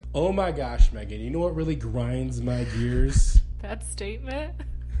Oh my gosh, Megan. You know what really grinds my gears? That statement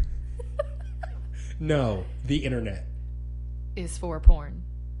No, the internet. is for porn.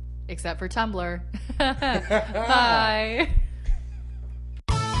 Except for Tumblr. Bye.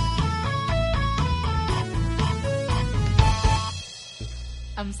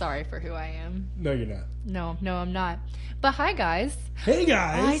 I'm sorry for who I am. No, you're not. No, I'm not. But hi, guys. Hey,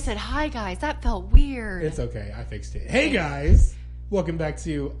 guys. Oh, I said hi, guys. That felt weird. It's okay. I fixed it. Hey, guys. Welcome back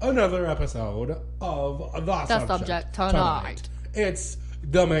to another episode of The Subject Tonight. It's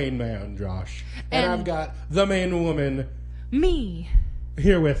the main man, Josh. And I've got the main woman, me,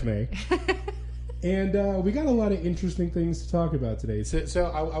 here with me. And we got a lot of interesting things to talk about today. So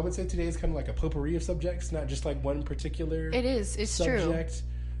I would say today is kind of like a potpourri of subjects, not just like one particular It is. It's subject. True.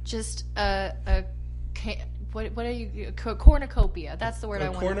 Just what are you? Cornucopia. That's the word I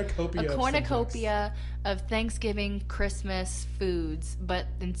want. Cornucopia. A cornucopia of Thanksgiving, Christmas foods, but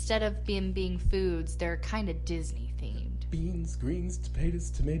instead of being foods, they're kind of Disney themed. Beans, greens,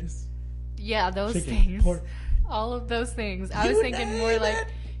 tomatoes. Yeah, those chicken, things. pork. All of those things. I was thinking more like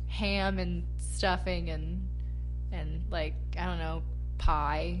ham and stuffing and like, I don't know,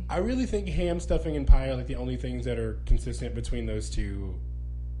 pie. I really think ham, stuffing, and pie are like the only things that are consistent between those two.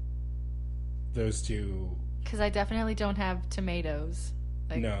 Because I definitely don't have tomatoes.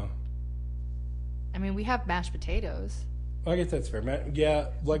 Like, no. I mean, we have mashed potatoes. Well, I guess that's fair.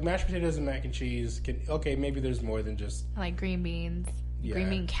 Like mashed potatoes and mac and cheese. Okay, maybe there's more than just... Like green beans. Yeah. Green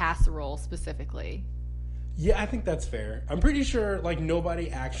bean casserole, specifically. Yeah, I think that's fair. I'm pretty sure, like, nobody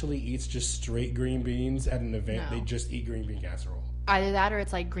actually eats just straight green beans at an event. No. They just eat green bean casserole. Either that or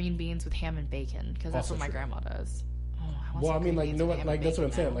it's like green beans with ham and bacon, because that's Also what my true. grandma does. Oh, I want Well, I some mean, green like, beans no with one, ham like and that's what I'm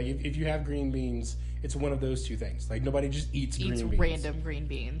bacon saying. now. Like, if you have green beans, it's one of those two things. Like, nobody just eats green beans. Random green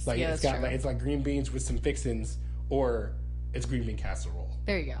beans. Like, yeah, it's that's got true. like, it's like green beans with some fixins, or it's green bean casserole.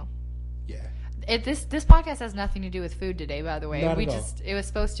 There you go. Yeah. This podcast has nothing to do with food today, by the way. Not at all. It was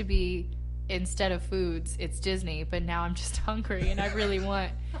supposed to be, instead of foods, it's Disney, but now I'm just hungry and I really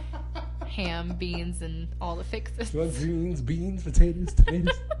want ham, beans, and all the fixes. You want greens, beans, potatoes,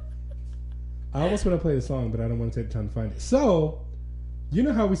 tomatoes? I almost want to play the song, but I don't want to take the time to find it. So, you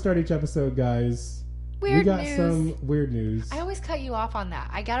know how we start each episode, guys. We got some weird news. I always cut you off on that.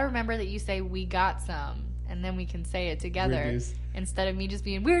 I gotta remember that you say we got some, and then we can say it together. Weird news. Instead of me just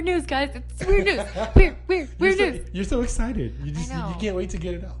being weird news, guys. It's weird news. Weird news. You're so excited. You just I know. you can't wait to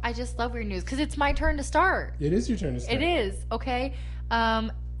get it out. I just love weird news because it's my turn to start. It is your turn to start. It is, okay?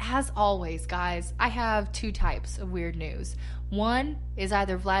 As always, guys, I have two types of weird news. One is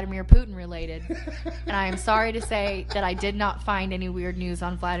either Vladimir Putin related, and I am sorry to say that I did not find any weird news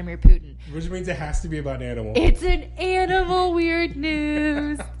on Vladimir Putin. Which means it has to be about an animal. It's an animal weird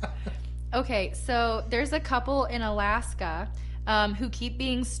news. Okay, so there's a couple in Alaska who keep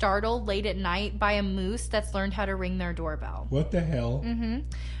being startled late at night by a moose that's learned how to ring their doorbell. What the hell?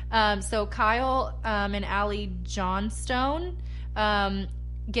 Mm-hmm. So Kyle and Allie Johnstone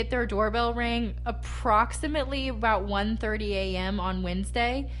get their doorbell ring approximately about 1:30 a.m. on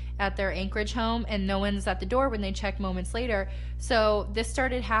Wednesday at their Anchorage home, and no one's at the door when they check moments later. So this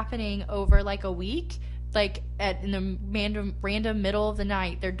started happening over like a week. Like in the random middle of the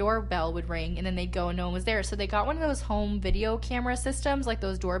night, their doorbell would ring, and then they'd go and no one was there. So they got one of those home video camera systems, like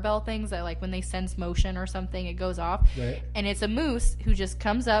those doorbell things that, like, when they sense motion or something, it goes off. Right. And it's a moose who just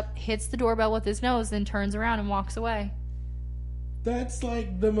comes up, hits the doorbell with his nose, then turns around and walks away. That's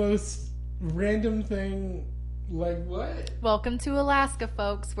like the most random thing. Like, what? Welcome to Alaska,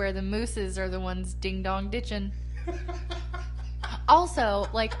 folks, where the mooses are the ones ding-dong ditching. Also,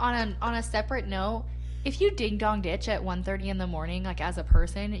 like, on a separate note, if you ding-dong ditch at 1:30 in the morning, like, as a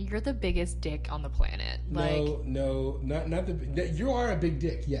person, you're the biggest dick on the planet. Like, no, not the... You are a big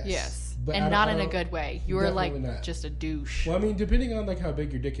dick, yes. Yes. But and not in a good way. You are, like, not. just a douche. Well, I mean, depending on, like, how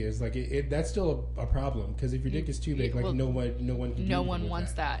big your dick is, like, that's still a problem. Because if your dick is too big, like, no one can do anything No one with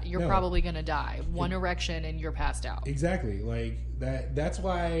wants that. You're No. probably going to die. One erection and you're passed out. Exactly. Like, that's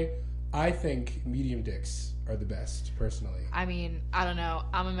why I think medium dicks are the best, personally. I mean, I don't know.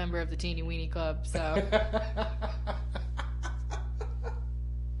 I'm a member of the Teeny Weeny Club, so...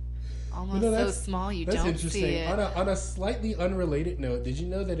 Almost so small you don't see it. On a slightly unrelated note, did you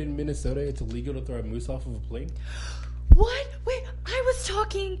know that in Minnesota it's illegal to throw a moose off of a plane? What? Wait, I was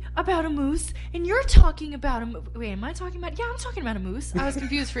talking about a moose, and you're talking about a moose. Wait, am I talking about... Yeah, I'm talking about a moose. I was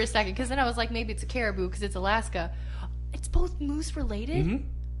confused for a second, because then I was like, maybe it's a caribou, because it's Alaska. It's both moose related? Mm-hmm.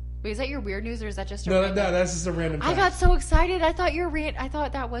 Wait, is that your weird news, or is that just a No, random... that's just a random fact. I got so excited. I thought I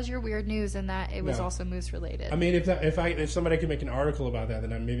thought that was your weird news, and that it was also moose related. I mean, if somebody could make an article about that,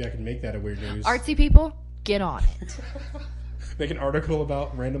 then maybe I can make that a weird news. Artsy people, get on it. Make an article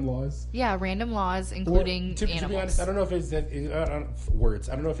about random laws. Yeah, random laws, including to animals. be honest, I don't know if it's words.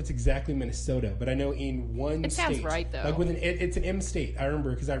 I don't know if it's exactly Minnesota, but I know in one it state. It sounds right, though. Like it's an M state. I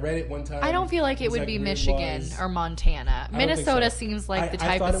remember because I read it one time. I don't feel like it would be Michigan or Montana. Minnesota seems like the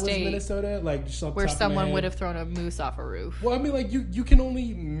type of state Minnesota, like just where someone would have thrown a moose off a roof. Well, I mean, like you can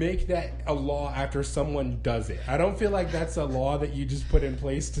only make that a law after someone does it. I don't feel like that's a law that you just put in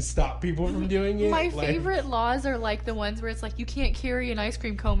place to stop people from doing it. My favorite laws are like the ones where it's like you can't carry an ice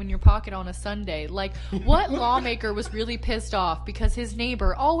cream cone in your pocket on a Sunday. Like, what lawmaker was really pissed off because his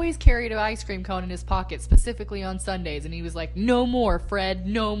neighbor always carried an ice cream cone in his pocket, specifically on Sundays, and he was like, "No more, Fred,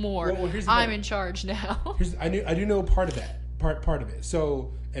 no more. Well, I'm in charge now." I do know part of that. Part of it.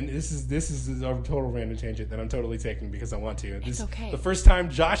 So, and this is a total random tangent that I'm totally taking because I want to. It's okay. The first time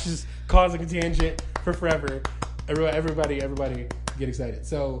Josh is causing a tangent for forever. Everybody get excited.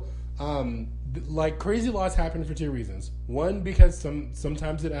 So, like crazy laws happen for two reasons. One, because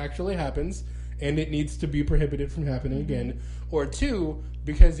sometimes it actually happens and it needs to be prohibited from happening again. Or two,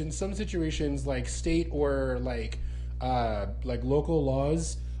 because in some situations, like state or like local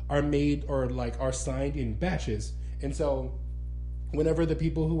laws are made or like are signed in batches, and so whenever the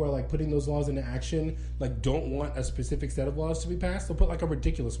people who are like putting those laws into action like don't want a specific set of laws to be passed, they'll put like a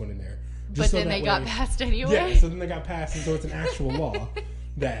ridiculous one in there. But then they got passed anyway. Yeah, so then they got passed, and so it's an actual law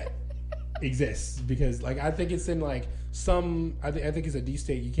that exists because like I think it's in like I think it's a D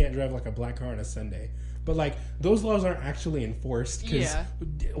state. You can't drive like a black car on a Sunday, but like those laws aren't actually enforced because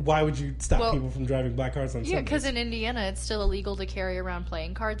why would you stop people from driving black cars on Sundays? Yeah, because in Indiana it's still illegal to carry around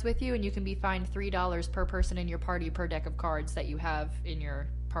playing cards with you, and you can be fined $3 per person in your party per deck of cards that you have in your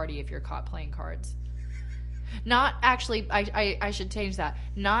party if you're caught playing cards. Not actually, I should change that.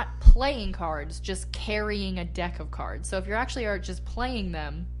 Not playing cards, just carrying a deck of cards. So if you actually are just playing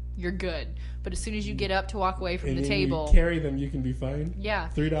them, you're good. But as soon as you get up to walk away from the table, you carry them, you can be fined. Yeah,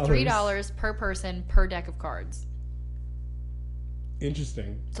 $3 per person per deck of cards.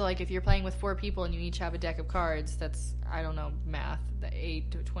 Interesting. So like if you're playing with 4 people and you each have a deck of cards, that's, I don't know, math, the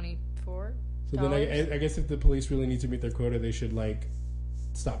 8 to 24. So then I guess if the police really need to meet their quota, they should like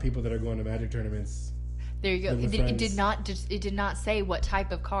stop people that are going to Magic tournaments. There you go. It did not say what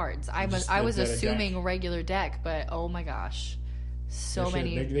type of cards. I was assuming a regular deck, but oh my gosh,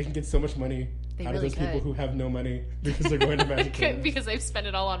 many. They can get so much money out of those people who have no money because they're going to Magic tournaments. Because they've spent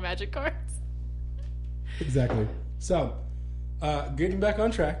it all on Magic cards. Exactly. So, getting back on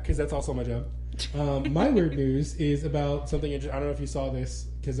track because that's also my job. My weird news is about something. I don't know if you saw this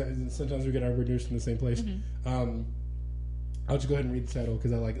because sometimes we get our weird news from the same place. Mm-hmm. I'll just go ahead and read the title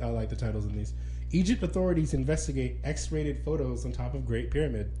because I like the titles in these. Egypt authorities investigate X-rated photos on top of Great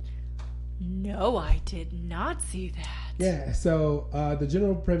Pyramid. No, I did not see that. Yeah, so the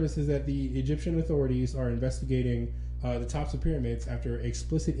general premise is that the Egyptian authorities are investigating the tops of pyramids after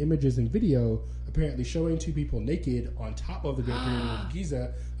explicit images and video apparently showing 2 people naked on top of the Great Pyramid of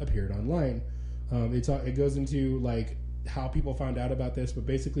Giza appeared online. It goes into like how people found out about this, but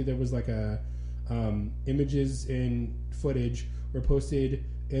basically there was like images and footage were posted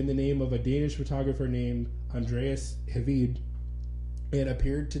in the name of a Danish photographer named Andreas Hevid, and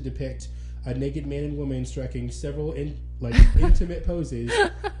appeared to depict a naked man and woman striking several intimate poses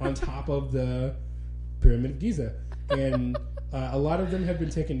on top of the Pyramid of Giza. And a lot of them have been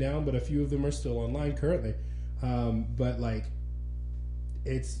taken down, but a few of them are still online currently. But like,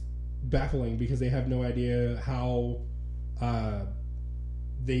 it's baffling because they have no idea how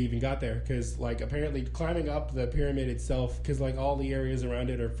they even got there, because like apparently climbing up the pyramid itself, because like all the areas around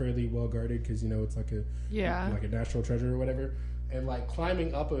it are fairly well guarded because it's like a natural treasure or whatever, and like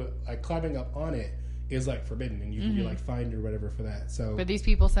climbing up on it is like forbidden, and you can be like fined or whatever for that. So but these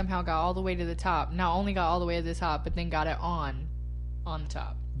people somehow got all the way to the top, not only got all the way to the top, but then got it on the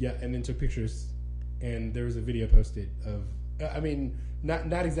top. Yeah, and then took pictures, and there was a video posted of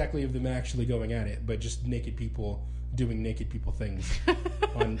not exactly of them actually going at it, but just naked people doing naked people things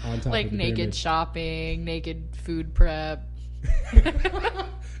on top like of the naked pyramid. Shopping, naked food prep.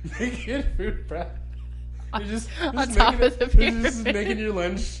 Naked food prep. You're just on top of the pyramid. You're just making your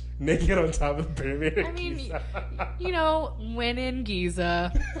lunch naked on top of the pyramid. I mean, when in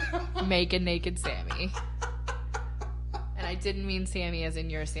Giza, make a naked Sammy. And I didn't mean Sammy as in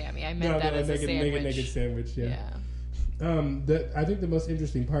your Sammy. I meant that as a sandwich. Naked sandwich, yeah. I think the most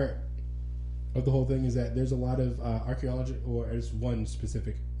interesting part of the whole thing is that there's a lot of archaeology, or there's one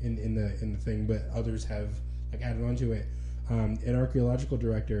specific in the thing, but others have like added on to it. An archaeological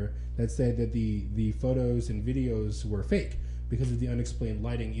director that said that the photos and videos were fake because of the unexplained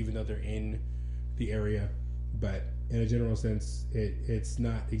lighting, even though they're in the area. But in a general sense, it's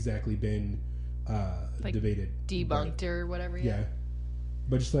not exactly been like debated, debunked or whatever. Yeah,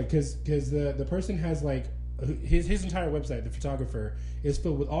 but just like because the person has like his entire website, the photographer, is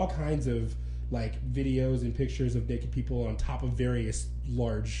filled with all kinds of like videos and pictures of naked people on top of various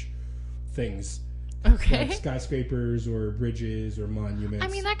large things. Okay. Like skyscrapers or bridges or monuments. I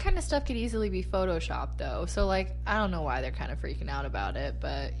mean, that kind of stuff could easily be photoshopped, though. So, like, I don't know why they're kind of freaking out about it.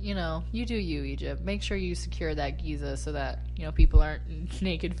 But, you know, you do you, Egypt. Make sure you secure that Giza so that, you know, people aren't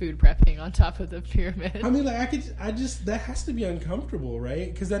naked food prepping on top of the pyramid. I mean, like, that has to be uncomfortable,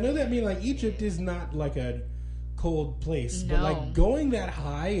 right? Because I know that, like, Egypt is not, like, a cold place. No. But, like, going that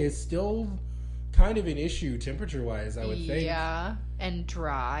high is still kind of an issue temperature-wise, I would think. Yeah, and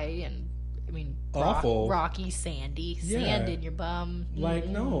dry and... I mean, awful, rocky, sandy, sand in your bum. Like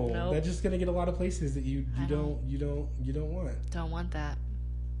no, nope. That's just gonna get a lot of places that you don't want. Don't want that.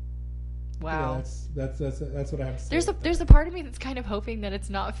 Wow, yeah, that's what I have to say. There's a part of me that's kind of hoping that it's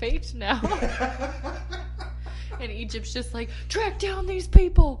not faked now. And Egypt's just like, track down these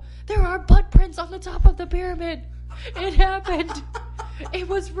people. There are butt prints on the top of the pyramid. It happened. It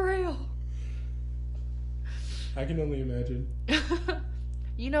was real. I can only imagine.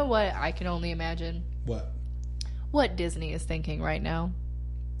 You know what I can only imagine? What? What Disney is thinking right now.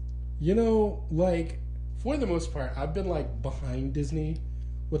 You know, like, for the most part, I've been, like, behind Disney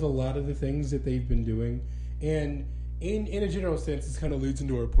with a lot of the things that they've been doing. And in a general sense, this kind of leads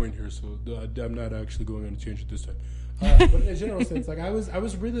into our point here, so I'm not actually going on a tangent this time. But in a general sense, like, I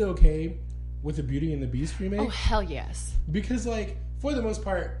was really okay with the Beauty and the Beast remake. Oh, hell yes. Because, like, for the most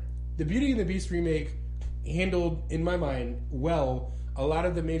part, the Beauty and the Beast remake handled, in my mind, well, a lot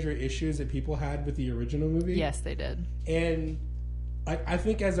of the major issues that people had with the original movie. Yes, they did. And I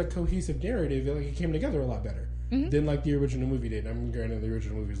think as a cohesive narrative, it came together a lot better than like the original movie did. I'm granted the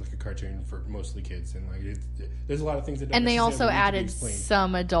original movie is like a cartoon for mostly kids, and like there's a lot of things that don't and they also need added to be explained.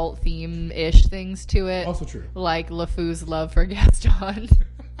 some adult theme-ish things to it. Also true, like LeFou's love for Gaston.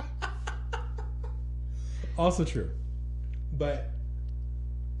 Also true, but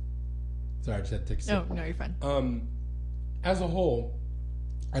sorry, I just had to take a sip. No, you're fine. As a whole,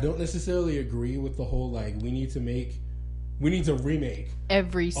 I don't necessarily agree with the whole like we need to remake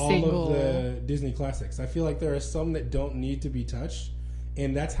every single all of the Disney classics. I feel like there are some that don't need to be touched,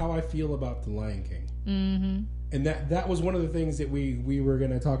 and that's how I feel about The Lion King. Mm-hmm. And that was one of the things that we were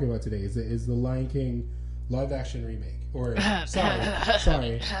going to talk about today is the Lion King live action remake. Or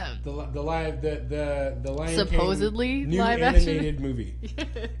sorry, the Lion supposedly King new live animated action movie.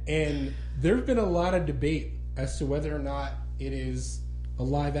 And there's been a lot of debate as to whether or not it is a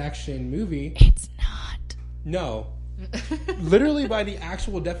live action movie. It's not. No. Literally by the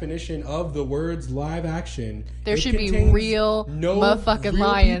actual definition of the words live action, there should be real motherfucking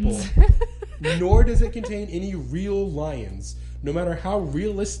lions. Nor does it contain any real lions. No matter how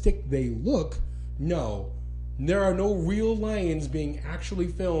realistic they look, no. There are no real lions being actually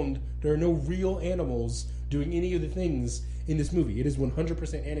filmed. There are no real animals doing any of the things in this movie. It is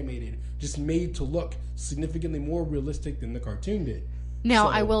 100% animated, just made to look significantly more realistic than the cartoon did. Now,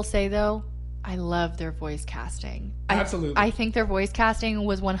 I will say, though, I love their voice casting. Absolutely. I think their voice casting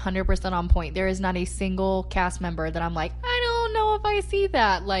was 100% on point. There is not a single cast member that I'm like, I don't know if I see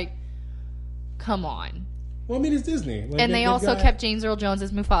that. Like, come on. Well, I mean, it's Disney. Like, and they also kept James Earl Jones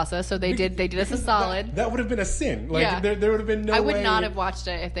as Mufasa, so they did us a solid. That would have been a sin. Like, yeah. there would have been no way. I would not have watched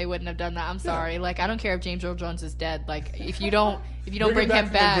it if they wouldn't have done that. I'm sorry. Like, I don't care if James Earl Jones is dead. Like, if you don't bring him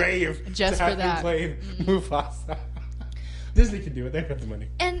back the grave just to for that. Play Mufasa. Disney can do it. They've got the money.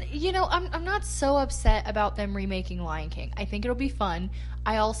 And, you know, I'm not so upset about them remaking Lion King. I think it'll be fun.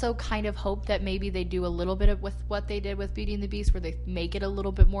 I also kind of hope that maybe they do a little bit of with what they did with Beauty and the Beast, where they make it a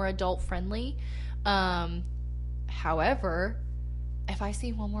little bit more adult friendly. However, if I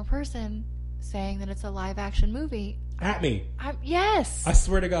see one more person saying that it's a live action movie, at me, yes, I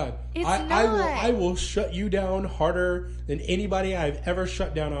swear to God, it's not. I will shut you down harder than anybody I've ever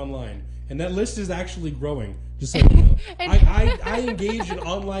shut down online, and that list is actually growing. Just so you know, I engage in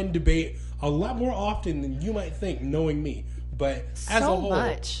online debate a lot more often than you might think, knowing me. But as a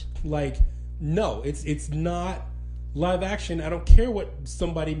whole, like, no, it's not live action. I don't care what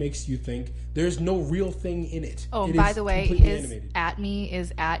somebody makes you think. There's no real thing in it. Oh, it by the way, his animated. At me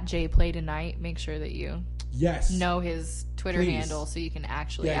is at JPlayTonight. Make sure that you know his Twitter handle so you can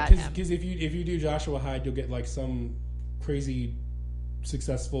actually at him. Because if you do Joshua Hyde, you'll get like some crazy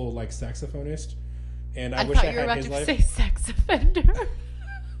successful like saxophonist. And I wish thought I you were had about his to life. say sex offender.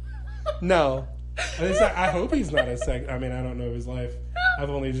 No. I hope he's not a sex. I mean, I don't know his life. I've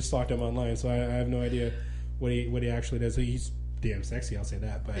only just stalked him online, so I have no idea what he actually does. damn sexy. I'll say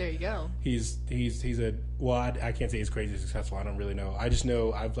that. But there you go. He's a I can't say he's crazy successful. I don't really know. I just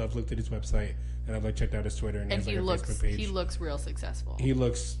know I've looked at his website and I've checked out his Twitter and he has a Facebook page. He looks real successful. He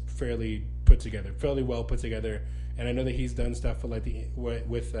looks fairly well put together. And I know that he's done stuff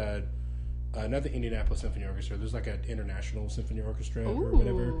with not the Indianapolis Symphony Orchestra. There's an international symphony orchestra or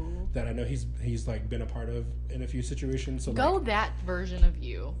whatever that I know he's been a part of in a few situations. So that version of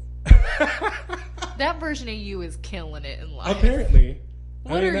you. That version of you is killing it in life. Apparently.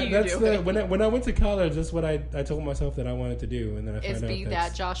 What are you doing? When I went to college, that's what I told myself that I wanted to do, and then I found out be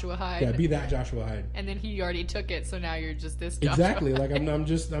that Joshua Hyde. Yeah, be that Joshua Hyde. And then he already took it, so now you're just this Joshua exactly. Hyde. I'm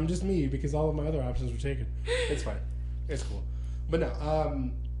just me because all of my other options were taken. It's fine. It's cool. But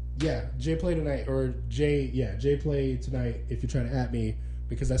no, Jay Play tonight Jay Play tonight. If you're trying to at me,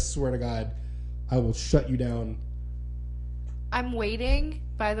 because I swear to God, I will shut you down. I'm waiting.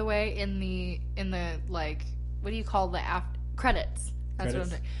 By the way, in the what do you call the credits? That's what I'm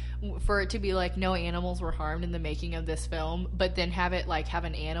saying. For it to be no animals were harmed in the making of this film, but then have it have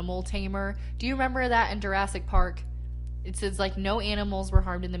an animal tamer. Do you remember that in Jurassic Park? It says no animals were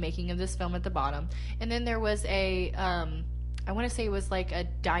harmed in the making of this film at the bottom, and then there was a I want to say it was a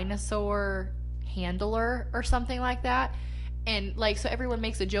dinosaur handler or something like that. And so everyone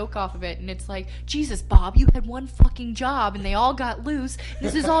makes a joke off of it, and it's Jesus, Bob, you had one fucking job and they all got loose.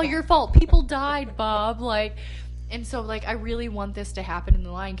 This is all your fault. People died, Bob. And so, I really want this to happen in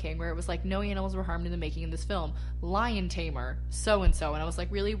The Lion King, where it was no animals were harmed in the making of this film. Lion tamer, so-and-so. And I was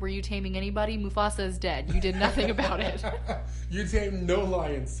really? Were you taming anybody? Mufasa is dead. You did nothing about it. You tamed no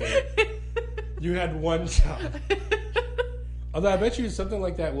lions, sir. You had one job. Although I bet you something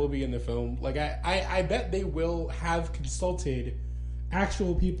like that will be in the film. I bet they will have consulted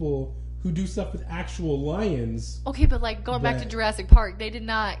actual people who do stuff with actual lions. Okay, but going back to Jurassic Park, they did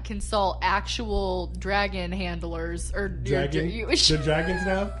not consult actual dragon handlers or the dragons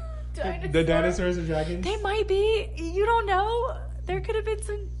now. The dinosaurs are dragons. They might be. You don't know. There could have been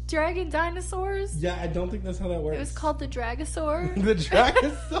some dragon dinosaurs. Yeah, I don't think that's how that works. It was called the Dragosaur. The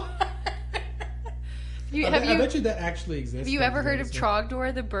Dragosaur. I bet you that actually exists. Have you ever heard of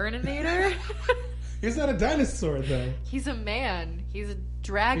Trogdor the Burninator? He's not a dinosaur, though. He's a man. He's a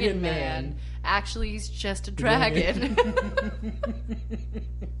dragon man. Actually, he's just a dragon.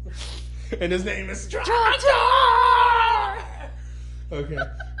 And his name is Trogdor! Okay.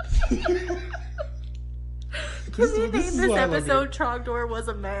 Can we name this episode Trogdor Was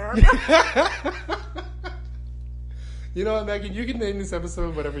a Man? You know what, Megan? You can name this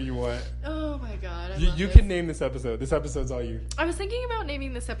episode whatever you want. Oh my God. You can name this episode. This episode's all you. I was thinking about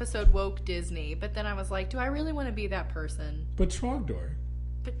naming this episode Woke Disney, but then I was do I really want to be that person? But Trogdor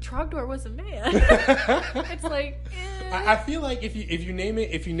was a man. It's I feel if you name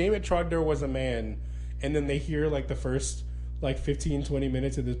it Trogdor Was a Man, and then they hear the first 15-20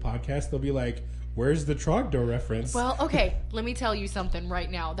 minutes of this podcast, they'll be where's the Trogdor reference? Well, okay, let me tell you something right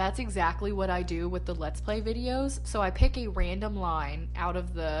now. That's exactly what I do with the Let's Play videos. So I pick a random line out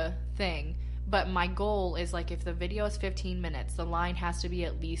of the thing, but my goal is if the video is 15 minutes, the line has to be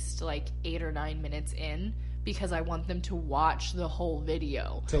at least 8 or 9 minutes in, because I want them to watch the whole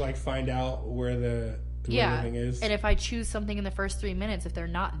video. To find out where the thing is? And if I choose something in the first 3 minutes, if they're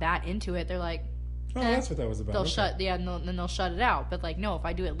not that into it, they're oh, that's what that was about. Then they'll shut it out. But no, if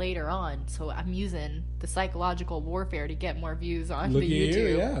I do it later on, so I'm using the psychological warfare to get more views on the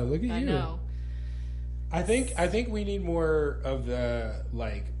YouTube. Look at you. I know. I think we need more of the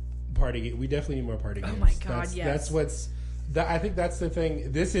party game. We definitely need more party games. Oh my God, yes. I think that's the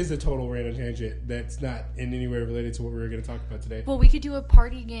thing. This is a total random tangent that's not in any way related to what we were going to talk about today. Well, we could do a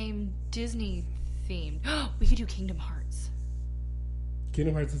party game Disney themed. We could do Kingdom Hearts.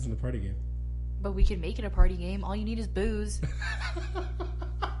 Kingdom Hearts isn't a party game. But we can make it a party game. All you need is booze.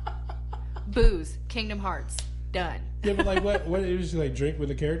 Booze. Kingdom Hearts. Done. Yeah, but what is you drink when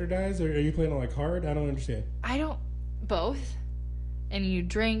the character dies? Or are you playing on hard? I don't understand. Both. And you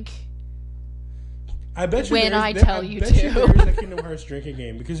drink. I bet you when I tell you to. There's a Kingdom Hearts drinking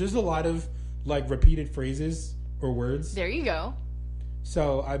game, because there's a lot of repeated phrases or words. There you go.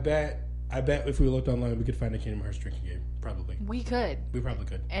 So I bet if we looked online, we could find a Kingdom Hearts drinking game. Probably. We could. We probably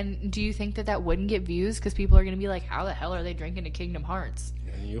could. And do you think that wouldn't get views? Because people are going to be how the hell are they drinking a Kingdom Hearts?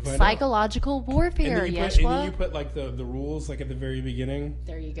 And you'll find Psychological warfare, Yeshua. And then you put the rules at the very beginning.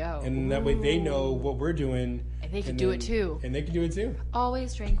 There you go. And that way they know what we're doing. And they can do it too. And they can do it too.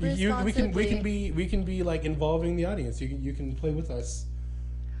 Always drink responsibly. We can be involving the audience. You can play with us.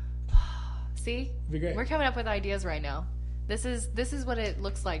 See? It'd be great. We're coming up with ideas right now. This is what it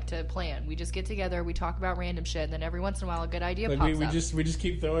looks like to plan. We just get together, we talk about random shit, and then every once in a while a good idea pops up. We just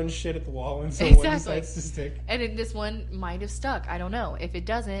keep throwing shit at the wall until one decides to stick. And this one might have stuck. I don't know. If it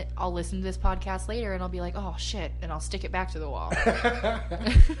doesn't, I'll listen to this podcast later and I'll be like, oh shit, and I'll stick it back to the wall.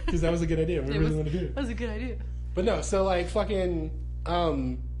 Because that was a good idea. We really want to do it. That was a good idea. But no, so like fucking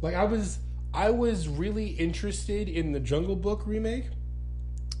like I was really interested in the Jungle Book remake.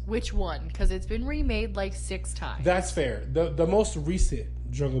 Which one? Because it's been remade like 6 times. That's fair. The most recent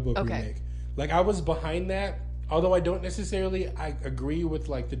Jungle Book remake. Like, I was behind that, although I don't necessarily agree with,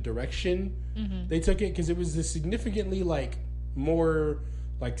 like, the direction they took it, because it was a significantly, like, more,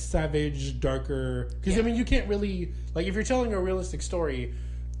 like, savage, darker... Because, I mean, you can't really... Like, if you're telling a realistic story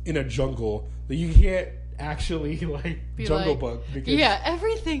in a jungle, you can't actually, like, Jungle Book. Because,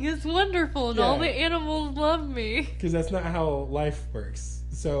 everything is wonderful and all the animals love me. Because that's not how life works.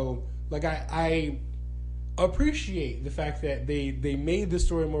 So, like, I appreciate the fact that they made the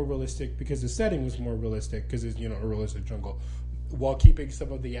story more realistic because the setting was more realistic because it's, you know, a realistic jungle, while keeping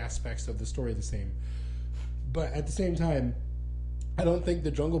some of the aspects of the story the same. But at the same time, I don't think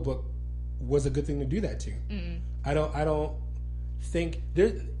the Jungle Book was a good thing to do that to. I don't think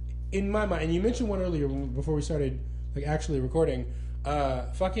there, in my mind, and you mentioned one earlier before we started, like, actually recording,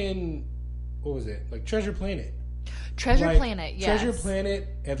 fucking, what was it? Like, Treasure Planet. Treasure Planet, yes. Treasure Planet,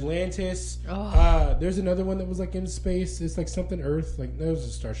 Atlantis. There's another one that was like in space. It's like something Earth. Like, no, it was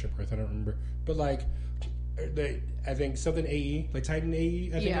a Starship Earth. I don't remember. But like, I think something AE, like Titan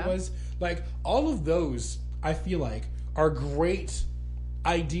AE, I think it was. Like, all of those, I feel like, are great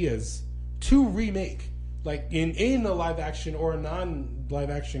ideas to remake. Like, in a live action or a non-live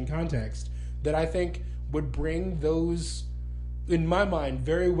action context, that I think would bring those, in my mind,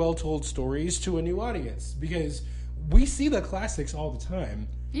 very well told stories to a new audience. Because we see the classics all the time.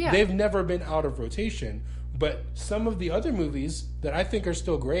 Yeah. They've never been out of rotation. But some of the other movies that I think are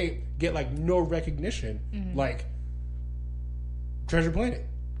still great get, like, no recognition. Like Treasure Planet,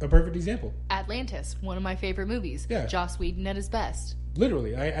 a perfect example. Atlantis, one of my favorite movies. Yeah. Joss Whedon at his best.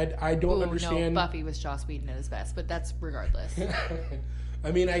 Literally. I don't understand. No, Buffy was Joss Whedon at his best, but that's regardless.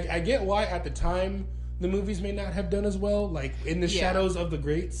 I mean, I get why at the time the movies may not have done as well, like in the shadows of the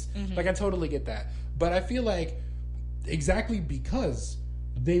greats. Like, I totally get that. But I feel like exactly because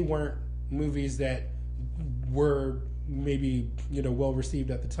they weren't movies that were maybe, you know, well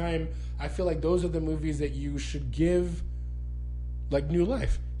received at the time, I feel like those are the movies that you should give, like, new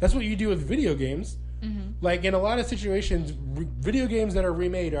life. That's what you do with video games. Like, in a lot of situations, video games that are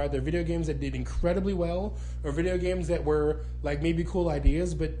remade are either video games that did incredibly well or video games that were, like, maybe cool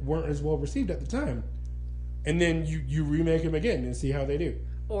ideas but weren't as well received at the time. And then you remake them again and see how they do.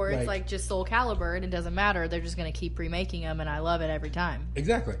 Or it's like just Soul Calibur and it doesn't matter. They're just going to keep remaking them and I love it every time.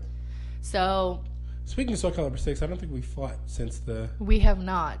 Exactly. So... Speaking of Soul Calibur 6, I don't think we fought since the... We have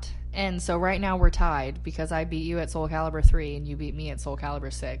not. And so right now we're tied because I beat you at Soul Calibur 3 and you beat me at Soul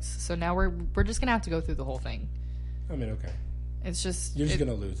Calibur 6. So now we're just going to have to go through the whole thing. I mean, okay. It's just... You're just going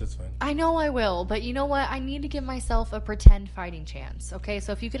to lose. That's fine. I know I will. But you know what? I need to give myself a pretend fighting chance. Okay?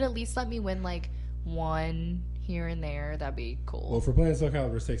 So if you could at least let me win, like, one here and there, that'd be cool. Well, for playing Soul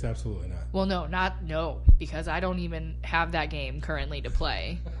Calibur 6, absolutely not. Well, no. Because I don't even have that game currently to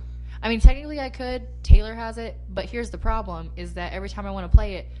play. I mean, technically I could. Taylor has it. But here's the problem, is that every time I want to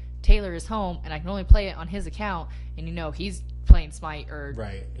play it, Taylor is home, and I can only play it on his account. And, you know, he's playing Smite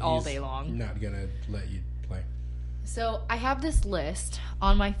all day long. He's not going to let you play. So I have this list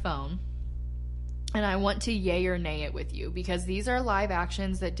on my phone, and I want to yay or nay it with you. Because these are live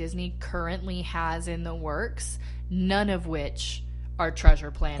actions that Disney currently has in the works, none of which are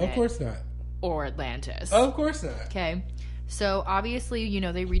Treasure Planet. Of course not. Or Atlantis. Of course not. Okay. So, obviously, you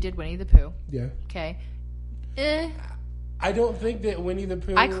know, they redid Winnie the Pooh. Yeah. Okay. I don't think that Winnie the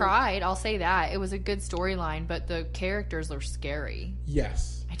Pooh... I cried, I'll say that. It was a good storyline, but the characters are scary.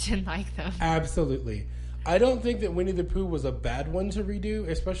 Yes. I didn't like them. Absolutely. I don't think that Winnie the Pooh was a bad one to redo,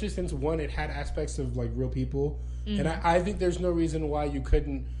 especially since, one, it had aspects of, like, real people. And I think there's no reason why you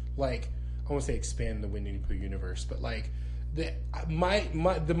couldn't, like, I won't say expand the Winnie the Pooh universe, but, like,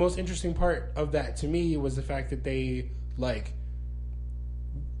 the most interesting part of that to me was the fact that they... like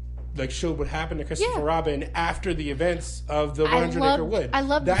showed what happened to Christopher Robin after the events of the 100-Acre Wood. I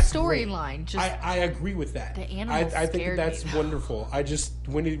love the storyline. I agree with that. The animals I think that's wonderful. I just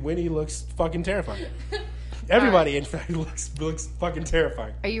Winnie looks fucking terrifying. Everybody, in fact, looks fucking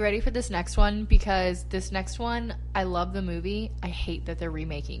terrifying. Are you ready for this next one? Because this next one, I love the movie. I hate that they're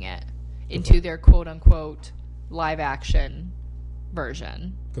remaking it into their quote unquote live action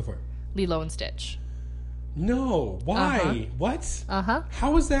version. Go for it. Lilo and Stitch. No. Why? What?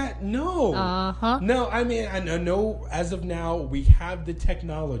 How is that? No. No, I mean, I know as of now we have the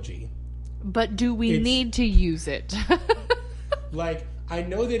technology. But do we need to use it? Like, I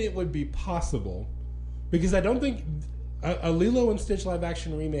know that it would be possible because I don't think a Lilo and Stitch live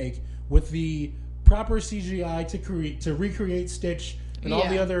action remake with the proper CGI to recreate Stitch and all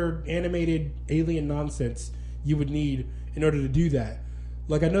the other animated alien nonsense you would need in order to do that.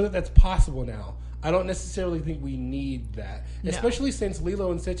 Like, I know that that's possible now. I don't necessarily think we need that. No. Especially since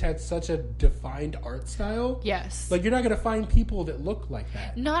Lilo and Stitch had such a defined art style. Yes. Like, you're not going to find people that look like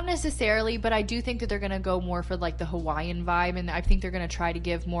that. Not necessarily, but I do think that they're going to go more for, like, the Hawaiian vibe, and I think they're going to try to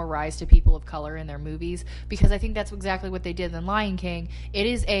give more rise to people of color in their movies, because I think that's exactly what they did in Lion King. It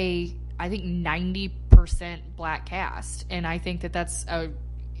is I think 90% black cast, and I think that that's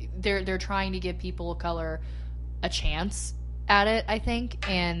they're trying to give people of color a chance at it, I think,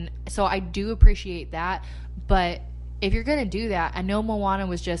 and so I do appreciate that. But if you're gonna do that, I know Moana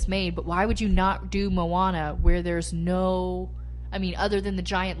was just made, but why would you not do Moana where there's other than the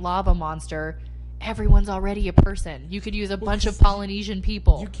giant lava monster, everyone's already a person? You could use a bunch of Polynesian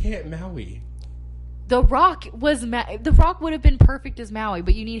people. You can't Maui. The Rock would have been perfect as Maui,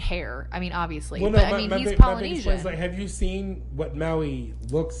 but you need hair. I mean, obviously. Well, no, he's Polynesian. Is, like, have you seen what Maui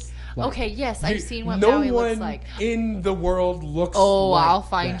looks like? Okay, yes, I've seen what Maui looks like. No one in the world looks like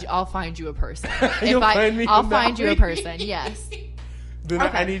that. I'll find you a person. I'll find you a person, yes. Then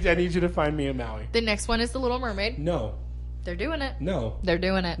okay. I need you to find me a Maui. The next one is The Little Mermaid. No. They're doing it. No. They're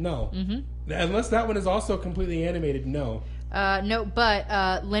doing it. No. Mm-hmm. Unless that one is also completely animated, no. No,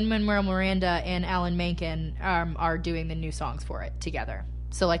 but Lin-Manuel Miranda and Alan Menken are doing the new songs for it together.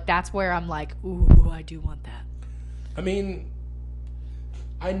 So, like, that's where I'm like, ooh, I do want that. I mean,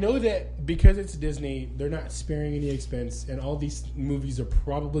 I know that because it's Disney, they're not sparing any expense, and all these movies are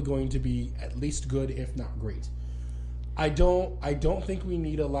probably going to be at least good, if not great. I don't think we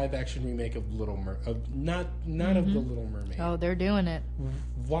need a live action remake of Little not of the Little Mermaid. Oh, they're doing it.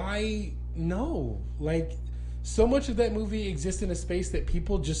 Why? No, like. So much of that movie exists in a space that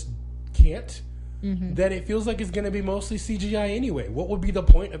people just can't, that it feels like it's going to be mostly CGI anyway. What would be the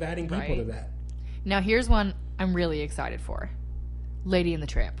point of adding people to that? Now, here's one I'm really excited for. Lady and the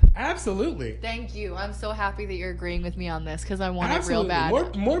Tramp. Absolutely. Thank you. I'm so happy that you're agreeing with me on this because I want it real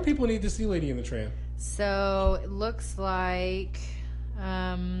bad. More people need to see Lady and the Tramp. So, it looks like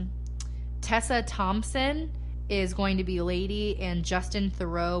Tessa Thompson is going to be Lady, and Justin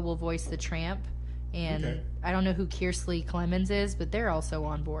Theroux will voice the Tramp. And I don't know who Kiersey Clemens is, but they're also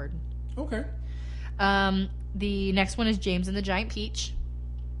on board. Okay. The next one is James and the Giant Peach.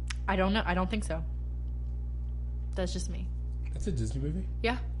 I don't know. I don't think so. That's just me. That's a Disney movie?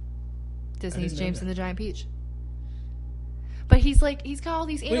 Yeah. Disney's James and the Giant Peach. But he's got all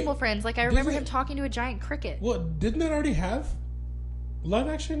these animal friends. Like, I remember him talking to a giant cricket. Well, didn't that already have live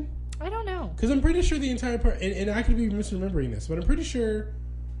action? I don't know. Because I'm pretty sure the entire part, and I could be misremembering this, but I'm pretty sure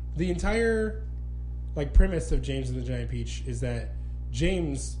the entire... like premise of James and the Giant Peach is that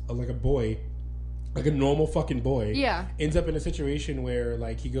James, like a boy, like a normal fucking boy, ends up in a situation where,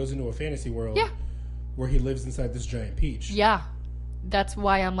 like, he goes into a fantasy world where he lives inside this giant peach. Yeah. That's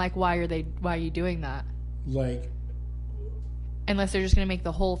why I'm like, why are you doing that? Like, unless they're just going to make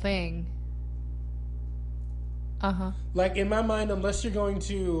the whole thing. Like, in my mind, unless you're going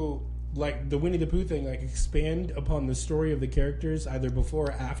to, like, the Winnie the Pooh thing, like, expand upon the story of the characters either before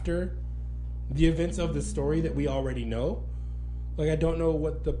or after the events of the story that we already know. Like, I don't know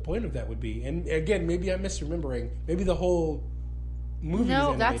what the point of that would be. And again, maybe I'm misremembering. Maybe the whole movie is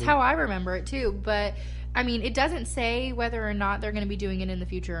animated. That's how I remember it too. But, I mean, it doesn't say whether or not they're going to be doing it in the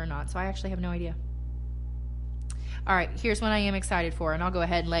future or not. So I actually have no idea. All right, here's one I am excited for, and I'll go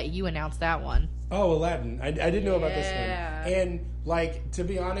ahead and let you announce that one. Oh, Aladdin. I didn't know about this one. And, like, to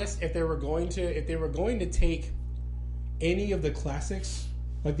be honest, if they were going to take any of the classics,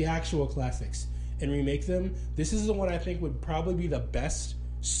 like the actual classics, and remake them, this is the one I think would probably be the best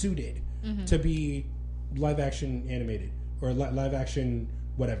suited to be live action animated or live action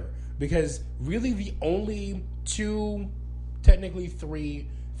whatever. Because really the only two, technically three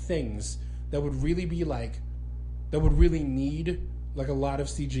things that would really be like, that would really need like a lot of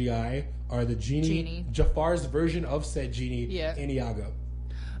CGI are the genie. Jafar's version of said genie, and Iago.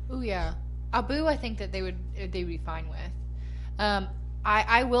 Oh yeah, Abu. I think that they would be fine with.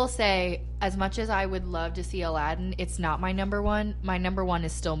 I will say, as much as I would love to see Aladdin, it's not my number one. My number one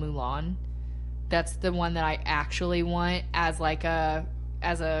is still Mulan. That's the one that I actually want as I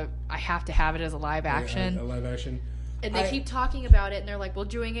have to have it as a live action. A live action. And they keep talking about it, and they're like, we're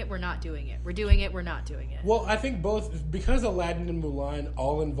doing it, we're not doing it. We're doing it, we're not doing it. Well, I think both, because Aladdin and Mulan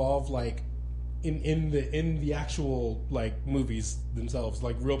all involve, like, in the actual like movies themselves,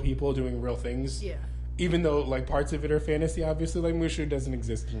 like real people doing real things. Yeah. Even though like parts of it are fantasy, obviously, like Mushu doesn't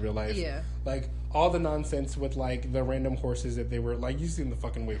exist in real life. Yeah. Like all the nonsense with like the random horses that they were like, you've seen the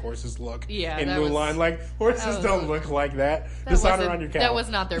fucking way horses look in Mulan. Like horses don't look like that. Dishonor on your cow. That was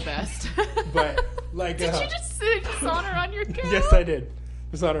not their best. But like, did you just say dishonor on your cow? Yes, I did.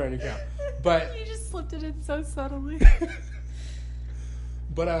 Dishonor on your cow. But you just slipped it in so subtly.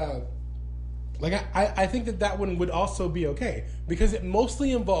 But like I think that one would also be okay because it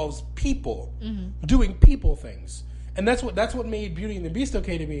mostly involves people doing people things, and that's what made Beauty and the Beast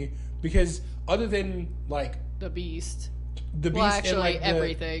okay to me, because other than like the Beast, well, actually and, like,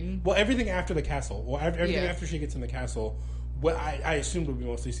 everything. Well, everything after the castle. Well, everything after she gets in the castle, what I assumed would be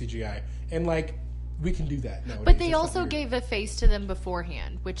mostly CGI, and like we can do that nowadays. But they also gave a face to them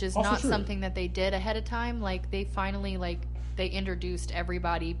beforehand, which is also not true. Something that they did ahead of time. Like they finally they introduced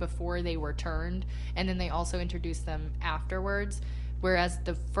everybody before they were turned, and then they also introduced them afterwards. Whereas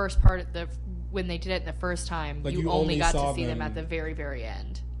the first part of when they did it the first time, like you only got to see them at the very, very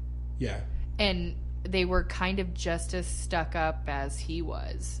end. Yeah. And they were kind of just as stuck up as he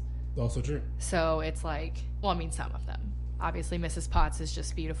was. Also true. So it's like, well, I mean, some of them. Obviously, Mrs. Potts is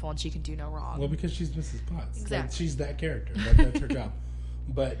just beautiful and she can do no wrong. Well, because she's Mrs. Potts. Exactly. Like, she's that character. That's her job.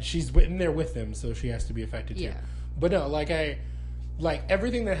 But she's in there with them, so she has to be affected too. But no, like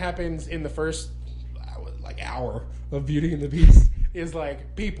everything that happens in the first hour of Beauty and the Beast is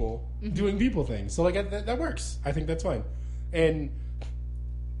like people doing people things. So like that works. I think that's fine. And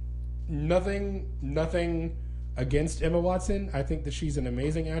nothing against Emma Watson. I think that she's an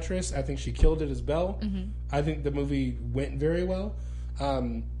amazing actress. I think she killed it as Belle. I think the movie went very well.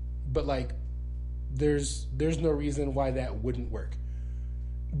 But like there's no reason why that wouldn't work.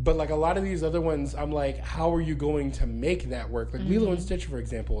 But like a lot of these other ones, I'm like, how are you going to make that work? Like Lilo and Stitch, for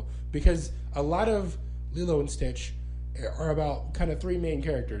example, because a lot of Lilo and Stitch are about kind of three main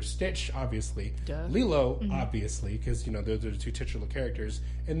characters. Stitch, obviously. Duh. Lilo, obviously, because, you know, those are the two titular characters.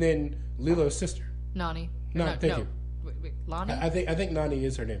 And then Lilo's sister. Nani. Thank you. Wait, Lonnie? I think Nani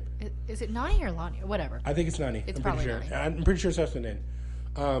is her name. Is it Nani or Lonnie? Whatever. I think it's Nani. It's I'm probably pretty sure. Nani. I'm pretty sure it starts with an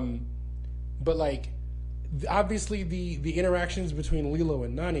N. But like, obviously the interactions between Lilo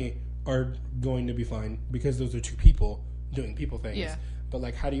and Nani are going to be fine because those are two people doing people things. Yeah. But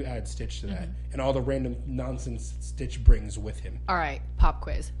like, how do you add Stitch to that and all the random nonsense Stitch brings with him? All right, pop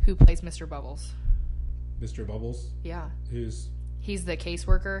quiz. Who plays Mr. Bubbles? Mr. Bubbles? Yeah. He's the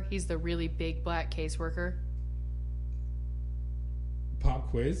caseworker. He's the really big black caseworker. Pop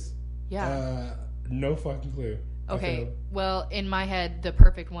quiz? Yeah. No fucking clue. Okay, well, in my head, the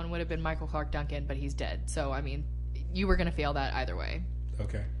perfect one would have been Michael Clark Duncan, but he's dead. So, I mean, you were going to fail that either way.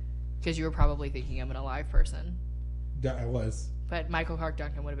 Okay. Because you were probably thinking of an alive person. Yeah, I was. But Michael Clark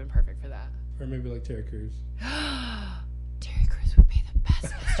Duncan would have been perfect for that. Or maybe like Terry Crews. Terry Crews would be the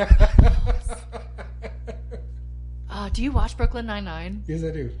best Mr. Bubbles. Do you watch Brooklyn Nine-Nine? Yes,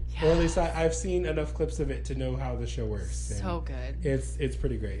 I do. Yeah. Or at least I've seen enough clips of it to know how the show works. So good. It's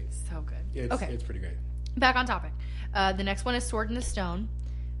pretty great. So good. It's pretty great. Back on topic. The next one is Sword in the Stone.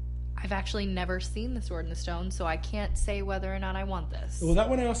 I've actually never seen The Sword in the Stone, so I can't say whether or not I want this. Well, that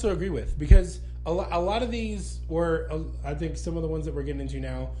one I also agree with, because a lot of these, or I think some of the ones that we're getting into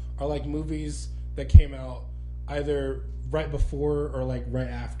now, are like movies that came out either right before or like right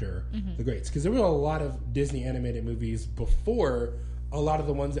after the greats. Because there were a lot of Disney animated movies before a lot of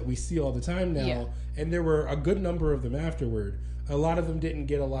the ones that we see all the time now, and there were a good number of them afterward. A lot of them didn't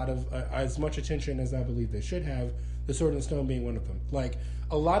get a lot of as much attention as I believe they should have. The Sword in the Stone being one of them. Like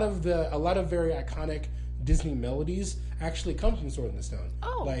a lot of very iconic Disney melodies actually come from Sword in the Stone.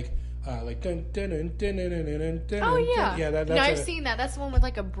 Oh, like dun dun dun dun dun dun dun. Oh yeah, yeah. That's I've seen that. That's the one with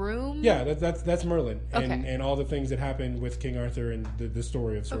like a broom. Yeah, that's Merlin and all the things that happened with King Arthur and the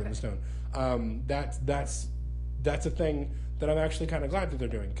story of Sword in the Stone. That's a thing that I'm actually kind of glad that they're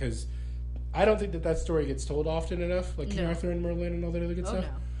doing, because I don't think that story gets told often enough, like King Arthur and Merlin and all that other good stuff.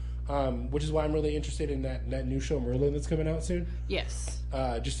 No. Which is why I'm really interested in that new show Merlin that's coming out soon. Yes.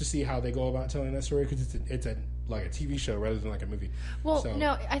 Just to see how they go about telling that story, because it's like a TV show rather than like a movie. Well,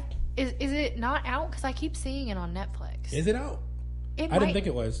 no, is it not out? Because I keep seeing it on Netflix. Is it out? I didn't think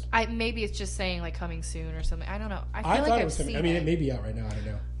it was. Maybe it's just saying like coming soon or something. I don't know. I feel thought like it was coming. I mean, it may be out right now. I don't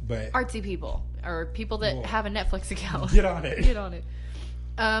know, but artsy people or people that have a Netflix account, get on it. Get on it.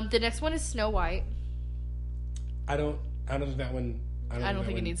 The next one is Snow White. I don't think that one. I don't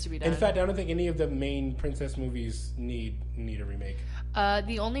think it needs to be done. In fact, I don't think any of the main princess movies need a remake.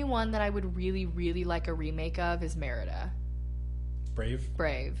 The only one that I would really, really like a remake of is Merida. Brave,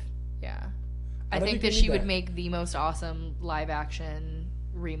 yeah. I think that she would make the most awesome live action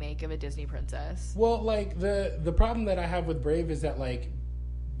remake of a Disney princess. Well, like, the problem that I have with Brave is that, like,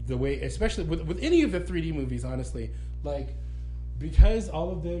 the way, especially with any of the 3D movies, honestly, like, because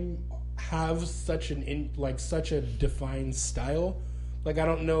all of them have such such a defined style, like, I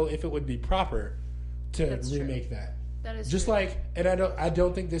don't know if it would be proper to remake that. That is just true. Like, and I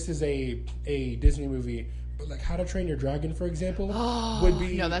don't think this is a Disney movie, but like How to Train Your Dragon, for example, would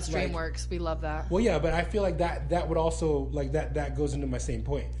be no, that's DreamWorks. We love that. Well, yeah, but I feel like that would also like that goes into my same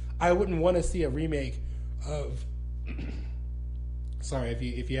point. I wouldn't want to see a remake of. Sorry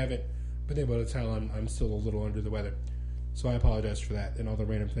if you haven't been able to tell, I'm still a little under the weather, so I apologize for that and all the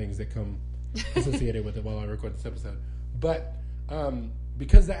random things that come associated with it while I record this episode. But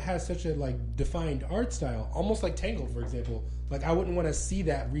because that has such a like defined art style, almost like Tangled, for example, like I wouldn't want to see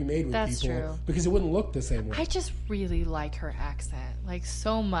that remade with That's people true. because it wouldn't look the same way. I just really like her accent, like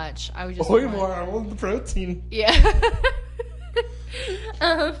so much. I would just more. I want the protein. Yeah.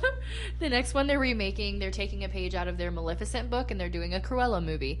 The next one they're remaking, they're taking a page out of their Maleficent book and they're doing a Cruella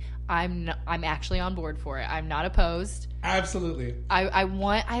movie. I'm actually on board for it. I'm not opposed. Absolutely. I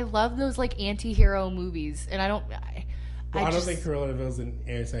love those like anti-hero movies, and I don't think Cruella is an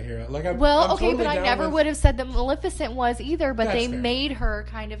anti-hero. Like, I'm okay, totally but I never would have said that Maleficent was either. But they fair. made her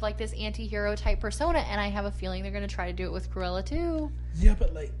kind of like this anti-hero type persona, and I have a feeling they're going to try to do it with Cruella too. Yeah,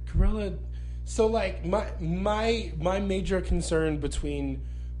 but like Cruella. So like my major concern between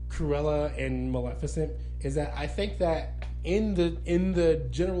Cruella and Maleficent is that I think that in the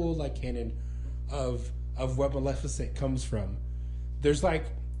general like canon of what Maleficent comes from, there's like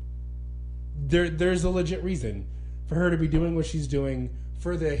there's a legit reason for her to be doing what she's doing,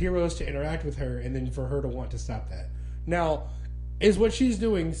 for the heroes to interact with her, and then for her to want to stop that. Now, is what she's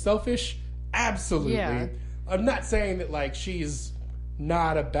doing selfish? Absolutely. Yeah. I'm not saying that like she's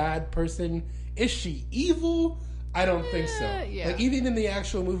not a bad person. Is she evil? I don't think so. Yeah. Like, even in the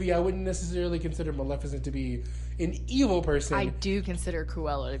actual movie, I wouldn't necessarily consider Maleficent to be an evil person. I do consider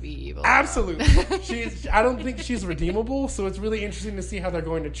Cruella to be evil. Absolutely. I don't think she's redeemable, so it's really interesting to see how they're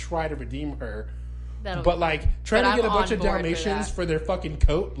going to try to redeem her. But like trying to get a bunch of Dalmatians for their fucking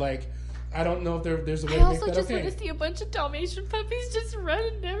coat, like I don't know if there's a way to make that okay. I also just want to see a bunch of Dalmatian puppies just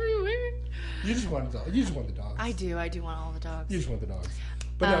running everywhere. You just want the dogs. You just want the dogs. I do want all the dogs. You just want the dogs.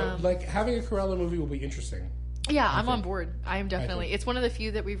 But no, like having a Cruella movie will be interesting. Yeah, I'm on board. I am definitely. It's one of the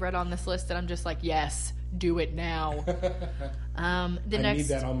few that we've read on this list that I'm just like, yes, do it now. I need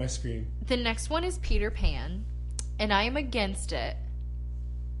that on my screen. The next one is Peter Pan, and I am against it,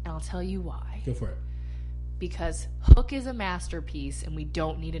 and I'll tell you why. Go for it. Because Hook is a masterpiece, and we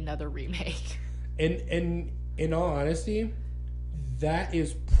don't need another remake. And in all honesty, that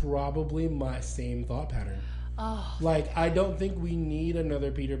is probably my same thought pattern. Oh, like I don't think we need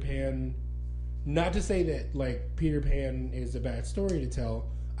another Peter Pan. Not to say that like Peter Pan is a bad story to tell.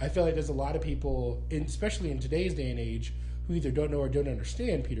 I feel like there's a lot of people, especially in today's day and age, who either don't know or don't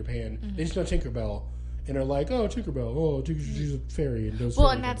understand Peter Pan. Mm-hmm. They just know Tinkerbell. And are like, oh, Tinkerbell, oh, she's a fairy and does. Well,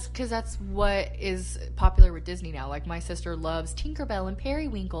 and that's because that's what is popular with Disney now. Like my sister loves Tinkerbell and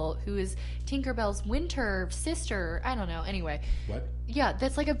Periwinkle, who is Tinkerbell's winter sister. I don't know. Anyway, what? Yeah,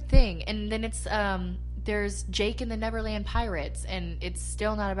 that's like a thing. And then it's there's Jake and the Neverland Pirates, and it's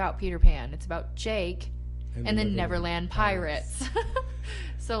still not about Peter Pan. It's about Jake and the Neverland Pirates.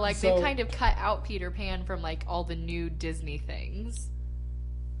 So they've kind of cut out Peter Pan from like all the new Disney things.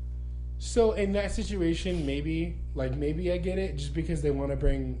 So in that situation, maybe I get it, just because they want to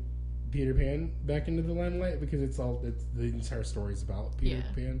bring Peter Pan back into the limelight, because it's the entire story is about Peter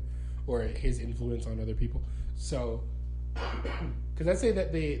Pan or his influence on other people. So, because I say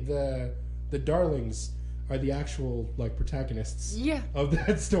that the darlings are the actual like protagonists of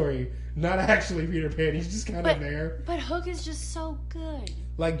that story, not actually Peter Pan. He's just kind of there. But Hook is just so good.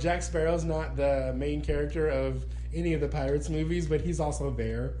 Like Jack Sparrow's not the main character of any of the Pirates movies, but he's also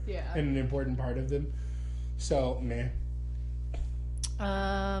there and an important part of them. So, meh.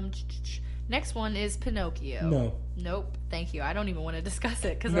 Next one is Pinocchio. No. Nope. Thank you. I don't even want to discuss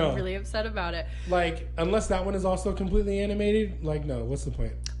it because I'm really upset about it. Like, unless that one is also completely animated, like, no. What's the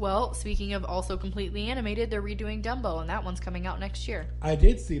point? Well, speaking of also completely animated, they're redoing Dumbo, and that one's coming out next year. I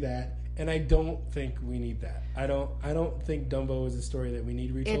did see that, and I don't think we need that. I don't think Dumbo is a story that we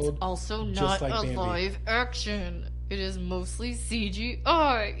need retold. It's also not a live action. It is mostly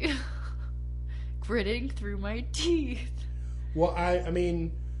CGI. Gritting through my teeth. Well, I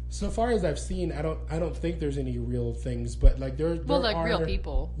mean, so far as I've seen, I don't think there's any real things, but like there are real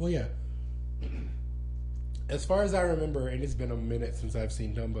people. Well, yeah. As far as I remember, and it's been a minute since I've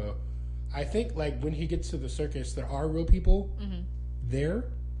seen Dumbo, I think like when he gets to the circus, there are real people there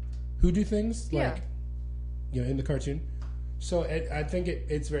who do things like in the cartoon. So I think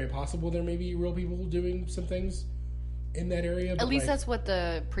it's very possible there may be real people doing some things in that area. At least that's what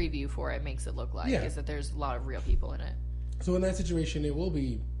the preview for it makes it look like, is that there's a lot of real people in it. So in that situation, it will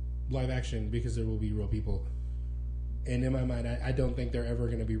be live action because there will be real people. And in my mind, I don't think they're ever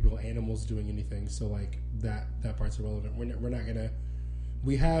going to be real animals doing anything. So, like, that part's irrelevant. We're not going to...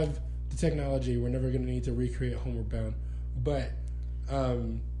 We have the technology. We're never going to need to recreate Homeward Bound. But,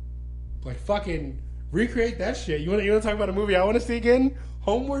 like, fucking recreate that shit. You want to talk about a movie I want to see again?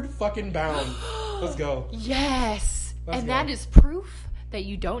 Homeward fucking Bound. Let's go. Yes. Let's go. That is proof that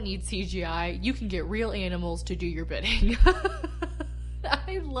you don't need CGI. You can get real animals to do your bidding.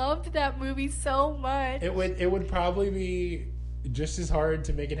 I loved that movie so much. It would probably be just as hard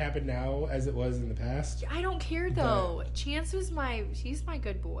to make it happen now as it was in the past. I don't care though. Chance was he's my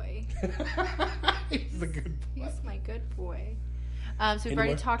good boy. He's a good boy. He's my good boy. So we've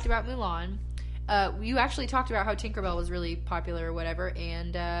already talked about Mulan. You actually talked about how Tinkerbell was really popular or whatever,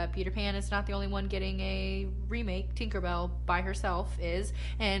 and Peter Pan is not the only one getting a remake. Tinkerbell by herself is,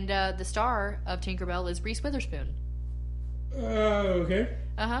 and the star of Tinkerbell is Reese Witherspoon. Okay.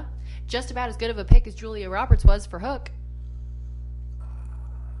 Uh-huh. Just about as good of a pick as Julia Roberts was for Hook.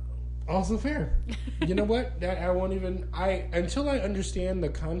 Also fair. You know what? I won't even... until I understand the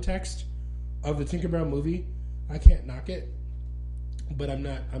context of the Tinkerbell movie, I can't knock it. But I'm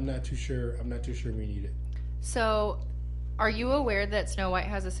not too sure. I'm not too sure we need it. So, are you aware that Snow White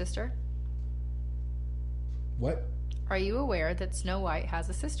has a sister? What? Are you aware that Snow White has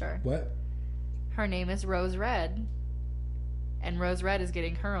a sister? What? Her name is Rose Red. And Rose Red is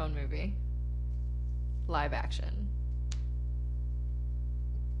getting her own movie. Live action.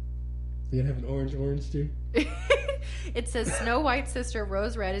 You gonna have an orange too? It says Snow White's sister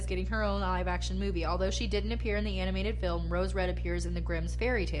Rose Red is getting her own live action movie. Although she didn't appear in the animated film, Rose Red appears in the Grimm's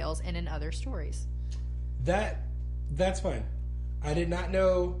fairy tales and in other stories. That's fine. I did not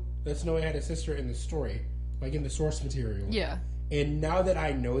know that Snow White had a sister in the story, like in the source material. Yeah. And now that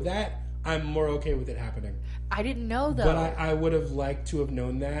I know that, I'm more okay with it happening. I didn't know, though. But I would have liked to have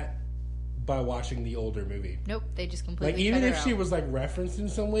known that by watching the older movie. Nope, they just completely like, even if she was, like, referenced in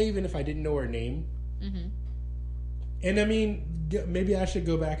some way, even if I didn't know her name. Mm-hmm. And, I mean, maybe I should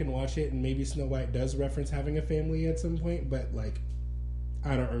go back and watch it, and maybe Snow White does reference having a family at some point, but, like,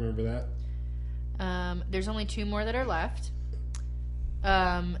 I don't remember that. There's only 2 more that are left.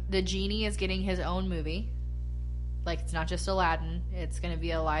 The Genie is getting his own movie. Like, it's not just Aladdin. It's going to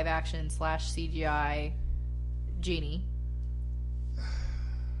be a live-action / CGI Genie.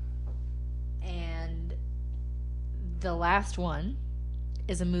 And the last one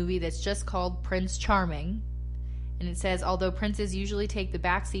is a movie that's just called Prince Charming. And it says, although princes usually take the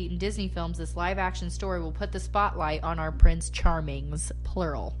backseat in Disney films, this live-action story will put the spotlight on our Prince Charmings,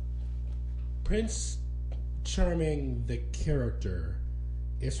 plural. Prince Charming, the character,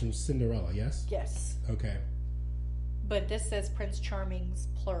 is from Cinderella, yes? Yes. Okay. But this says Prince Charming's,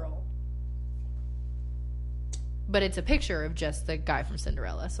 plural. But it's a picture of just the guy from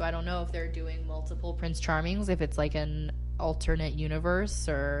Cinderella. So I don't know if they're doing multiple Prince Charmings, if it's like an alternate universe,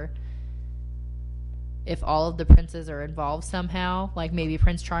 or if all of the princes are involved somehow. Like maybe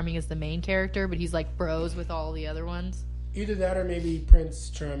Prince Charming is the main character, but he's like bros with all the other ones. Either that or maybe Prince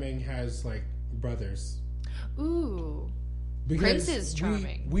Charming has like brothers. Ooh. Because Prince is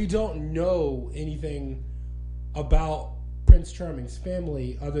Charming. We don't know anything about Prince Charming's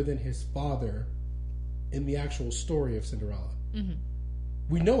family other than his father in the actual story of Cinderella. Mm-hmm.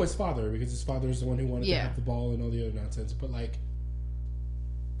 We know his father because his father is the one who wanted to have the ball and all the other nonsense. But like,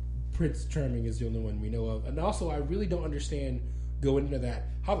 Prince Charming is the only one we know of. And also, I really don't understand going into that.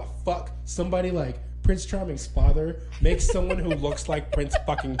 How the fuck somebody like Prince Charming's father makes someone who looks like Prince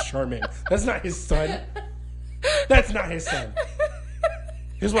fucking Charming? That's not his son. That's not his son.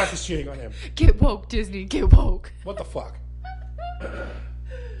 His wife is cheating on him. Get woke, Disney. Get woke. What the fuck?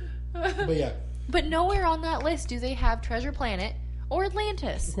 But yeah. But nowhere on that list do they have Treasure Planet or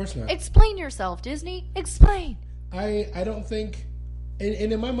Atlantis. Of course not. Explain yourself, Disney. Explain. I don't think, and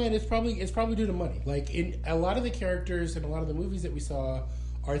in my mind, it's probably due to money. Like in a lot of the characters and a lot of the movies that we saw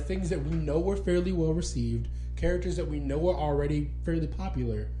are things that we know were fairly well received, characters that we know were already fairly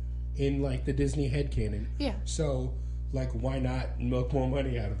popular in like the Disney headcanon. Yeah. So like, why not milk more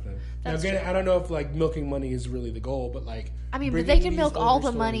money out of them? That's now, again, true. I don't know if like milking money is really the goal, but like, I mean, but they can milk all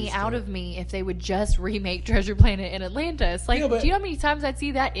the money out of me if they would just remake Treasure Planet in Atlantis. Like, do you know how many times I'd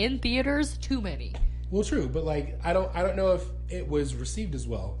see that in theaters? Too many. Well, true, but like, I don't know if it was received as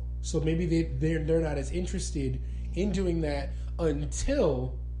well. So maybe they're not as interested in doing that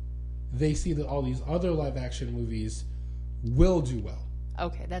until they see that all these other live action movies will do well.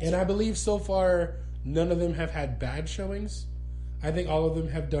 Okay, that's and true. I believe so far none of them have had bad showings. I think all of them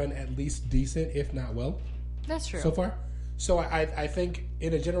have done at least decent, if not well. That's true. So far. So I think,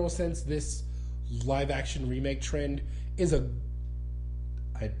 in a general sense, this live-action remake trend is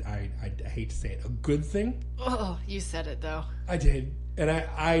I hate to say it, a good thing. Oh, you said it, though. I did. And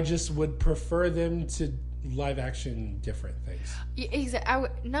I just would prefer them to live-action different things.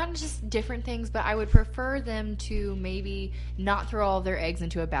 Exactly. Not just different things, but I would prefer them to maybe not throw all of their eggs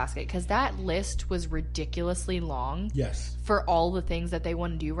into a basket, because that list was ridiculously long. Yes. For all the things that they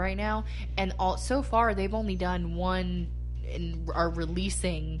want to do right now. And so far, they've only done one and are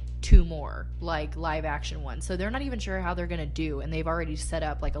releasing 2 more, like, live-action ones. So they're not even sure how they're going to do, and they've already set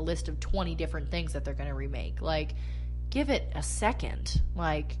up, like, a list of 20 different things that they're going to remake. Like, give it a second.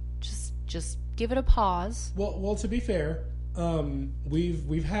 Like, just give it a pause. Well, to be fair,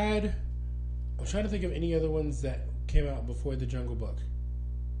 we've had... I'm trying to think of any other ones that came out before The Jungle Book.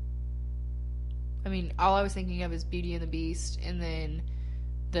 I mean, all I was thinking of is Beauty and the Beast, and then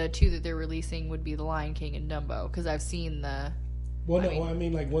the 2 that they're releasing would be The Lion King and Dumbo, because I've seen the... I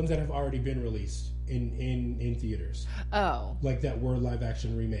mean, like, ones that have already been released in theaters. Oh. Like, that were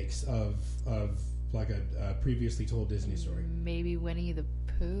live-action remakes of like, a previously told Disney story. Maybe Winnie the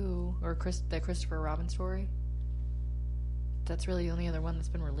Pooh, or the Christopher Robin story. That's really the only other one that's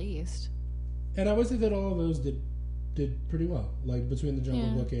been released. And I would say that all of those did pretty well. Like, between The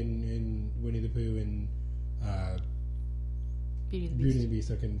Jungle Book and Winnie the Pooh and... Beauty and the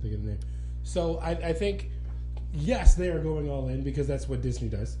Beast. I couldn't think of the name. So I think, yes, they are going all in because that's what Disney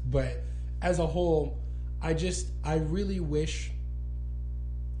does. But as a whole, I really wish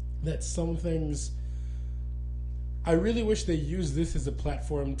that some things... I really wish they use this as a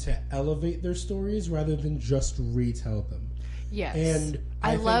platform to elevate their stories rather than just retell them. Yes. And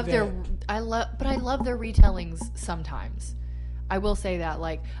I love their retellings sometimes. I will say that,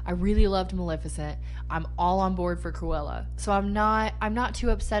 like, I really loved Maleficent. I'm all on board for Cruella. So I'm not too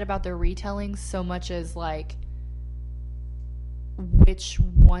upset about their retellings so much as, like, which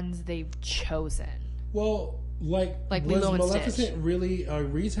ones they've chosen. Well, like was Lilo and Maleficent Stitch really a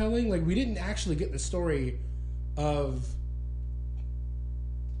retelling? Like, we didn't actually get the story of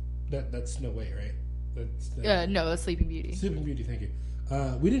that's Snow White, right? No, that's Sleeping Beauty. Sleeping Beauty, thank you.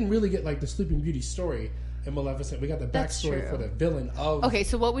 We didn't really get, like, the Sleeping Beauty story in Maleficent. We got the backstory for the villain of... Okay,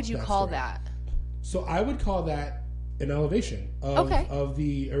 so what would you call that? So I would call that an elevation of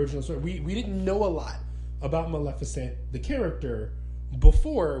the original story. We didn't know a lot about Maleficent, the character,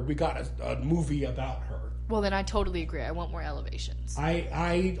 before we got a movie about her. Well, then I totally agree. I want more elevations.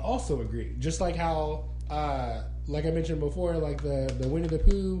 I also agree. Just like how, like I mentioned before, like the Winnie the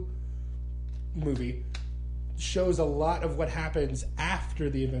Pooh movie shows a lot of what happens after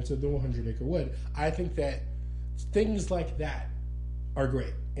the events of the 100 Acre Wood. I think that things like that are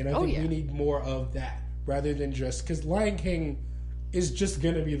great. And I think we need more of that rather than just... Because Lion King is just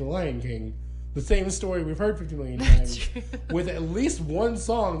going to be the Lion King. The same story we've heard 50 million times. With at least one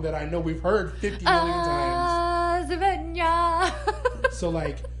song that I know we've heard 50 million times. So,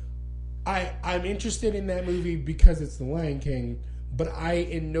 like, I'm interested in that movie because it's the Lion King, but I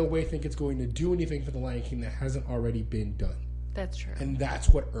in no way think it's going to do anything for the Lion King that hasn't already been done. That's true. And that's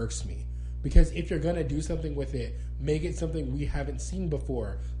what irks me. Because if you're going to do something with it, make it something we haven't seen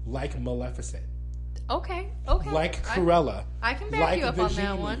before, like Maleficent. Okay. Like Cruella. I can back you up on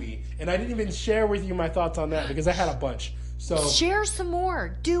that one. Movie. And I didn't even share with you my thoughts on that because I had a bunch. So share some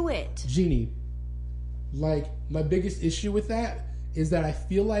more. Do it. Genie. Like, my biggest issue with that is that I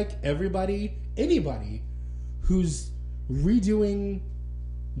feel like anybody who's redoing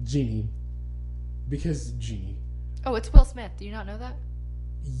Genie, because Genie. Oh, it's Will Smith. Do you not know that?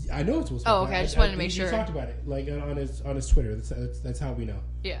 I know it's Will Smith. Oh, okay. I just wanted to make sure. He talked about it, like, on his Twitter. That's how we know.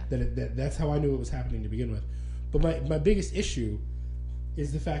 Yeah. That's how I knew it was happening to begin with. But my biggest issue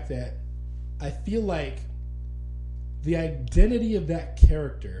is the fact that I feel like the identity of that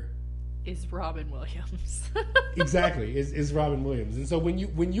character is Robin Williams. Exactly, is Robin Williams. And so when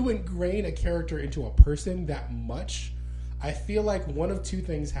you ingrain a character into a person that much, I feel like one of two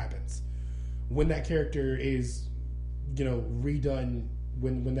things happens when that character is, redone.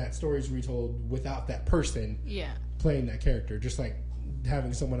 When that story is retold without that person playing that character, just like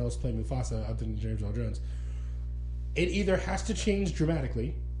having someone else play Mufasa other than James Earl Jones, it either has to change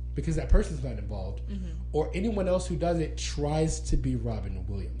dramatically because that person's not involved, or anyone else who does it tries to be Robin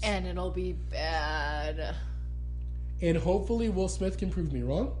Williams. And it'll be bad. And hopefully Will Smith can prove me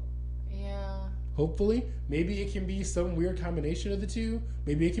wrong. Yeah. Hopefully. Maybe it can be some weird combination of the two.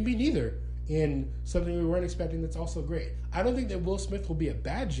 Maybe it can be neither. And something we weren't expecting that's also great. I don't think that Will Smith will be a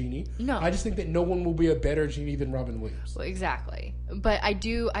bad Genie. No. I just think that no one will be a better Genie than Robin Williams. Well, exactly. But I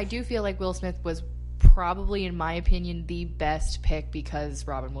do feel like Will Smith was probably, in my opinion, the best pick because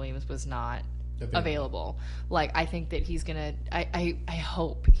Robin Williams was not available. Like, I think that he's gonna. I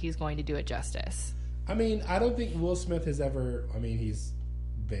hope he's going to do it justice. I mean, I don't think Will Smith has ever. I mean, he's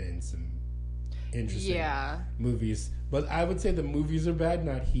been in some interesting movies, but I would say the movies are bad,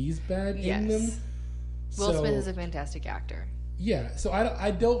 not he's bad in them. Will Smith is a fantastic actor. Yeah, so I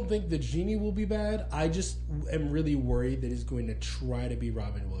don't think the genie will be bad. I just am really worried that he's going to try to be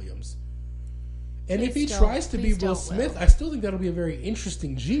Robin Williams. And if he tries to be Will Smith, I still think that'll be a very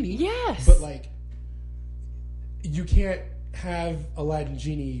interesting genie. Yes. But, like, you can't have Aladdin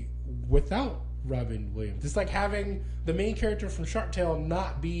genie without Robin Williams. It's like having the main character from Shark Tale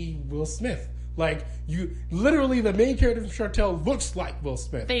not be Will Smith. Like, literally the main character from Shark Tale looks like Will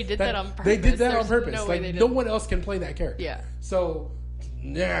Smith. They did that on purpose. They did that on purpose. No one else can play that character. Yeah. So,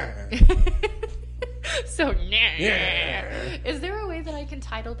 nah. So, nah. Is there a way that I can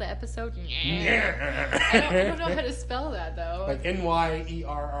title the episode nah? I don't know how to spell that, though. Like NYERRRRRR.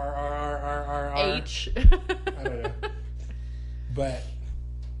 H. I don't know. But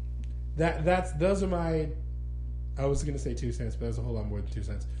those are my. I was going to say 2 cents, but that's a whole lot more than 2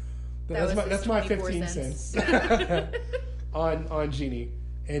 cents. That's my 15 cents on Genie,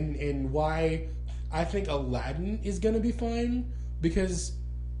 and why I think Aladdin is going to be fine, because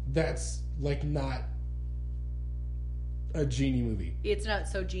that's like not a Genie movie. It's not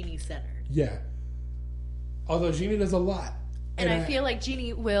so Genie centered. Yeah. Although Genie does a lot. And I feel like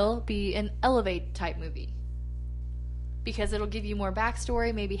Genie will be an Elevate type movie. Because it'll give you more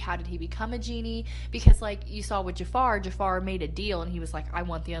backstory. Maybe how did he become a genie? Because, like, you saw with Jafar made a deal and he was like, I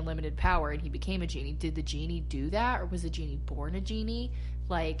want the unlimited power, and he became a genie. Did the genie do that, or was the genie born a genie?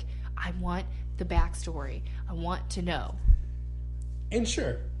 Like, I want the backstory. I want to know. And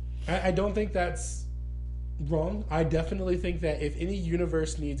sure, I don't think that's wrong. I definitely think that if any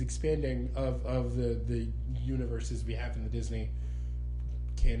universe needs expanding of the universes we have in the Disney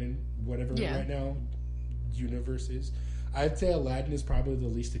canon, whatever right now, universes, I'd say Aladdin is probably the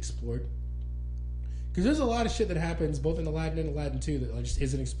least explored. Because there's a lot of shit that happens both in Aladdin and Aladdin 2 that just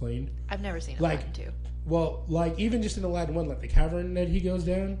isn't explained. I've never seen Aladdin 2. Well, like, even just in Aladdin 1, like the cavern that he goes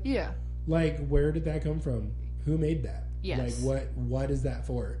down. Yeah. Like, where did that come from? Who made that? Yes. Like, what is that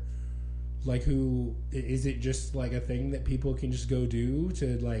for? Like, who... Is it just, like, a thing that people can just go do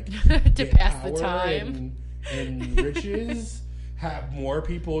to, like... to pass the time. And riches? Have more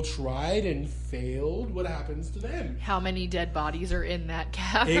people tried and failed? What happens to them? How many dead bodies are in that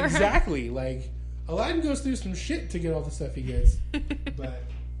cavern? Exactly. Like, Aladdin goes through some shit to get all the stuff he gets. But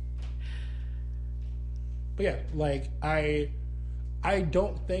yeah, like, I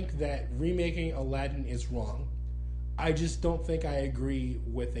don't think that remaking Aladdin is wrong. I just don't think I agree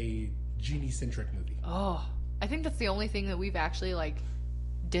with a genie-centric movie. Oh, I think that's the only thing that we've actually, like,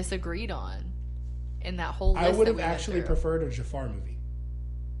 disagreed on. In that whole list. I would have actually preferred a Jafar movie.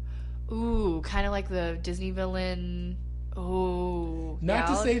 Ooh, kind of like the Disney villain. Ooh. Not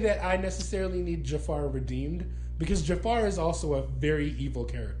to say that I necessarily need Jafar redeemed, because Jafar is also a very evil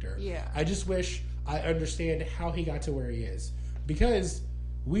character. Yeah. I just wish I understand how he got to where he is. Because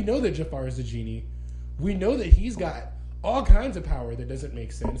we know that Jafar is a genie. We know that he's got all kinds of power that doesn't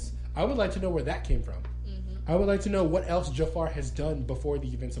make sense. I would like to know where that came from. Mm-hmm. I would like to know what else Jafar has done before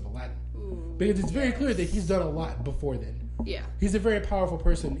the events of Aladdin. Because it's very clear that he's done a lot before then. Yeah. He's a very powerful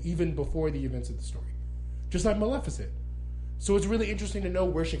person even before the events of the story. Just like Maleficent. So it's really interesting to know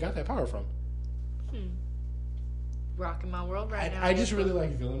where she got that power from. Rocking my world right now. I just really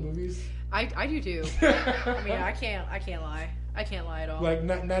like villain movies. I do too. I mean, I can't lie. I can't lie at all. Like,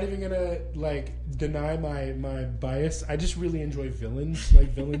 not even gonna, like, deny my bias. I just really enjoy villains. Like,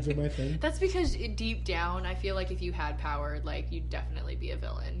 villains are my thing. That's because deep down, I feel like if you had power, like, you'd definitely be a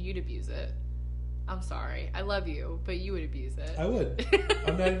villain. You'd abuse it. I'm sorry. I love you, but you would abuse it. I would.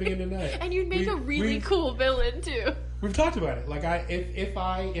 I'm not even gonna deny it. And you'd make a really cool villain, too. We've talked about it. Like, if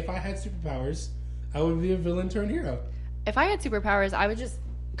I had superpowers, I would be a villain turned hero. If I had superpowers, I would just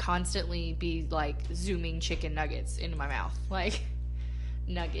constantly be, like, zooming chicken nuggets into my mouth. Like,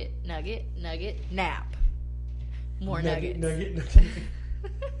 nugget, nap. More nuggets. Nugget.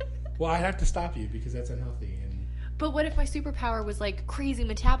 Well, I have to stop you because that's unhealthy. But what if my superpower was, like, crazy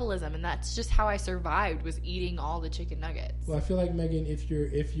metabolism, and that's just how I survived, was eating all the chicken nuggets? Well, I feel like, Megan, if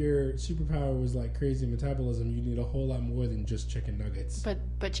your superpower was, like, crazy metabolism, you need a whole lot more than just chicken nuggets.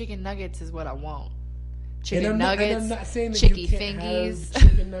 But chicken nuggets is what I want. Chicken nuggets, and I'm not saying that chicky you can't fingies. have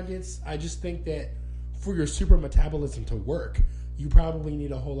chicken nuggets. I just think that for your super metabolism to work, you probably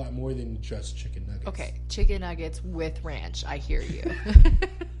need a whole lot more than just chicken nuggets. Okay, chicken nuggets with ranch. I hear you.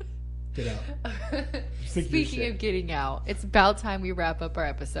 Get out. Speaking of getting out, it's about time we wrap up our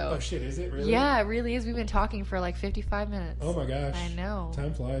episode. Oh shit, is it really? Yeah, it really is. We've been talking for like 55 minutes. Oh my gosh. I know.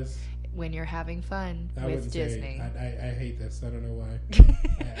 Time flies. When you're having fun with Disney. I hate this. I don't know why.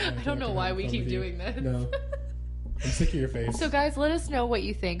 I don't know why we keep doing this. No. I'm sick of your face. So guys, let us know what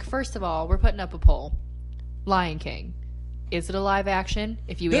you think. First of all, we're putting up a poll. Lion King. Is it a live action?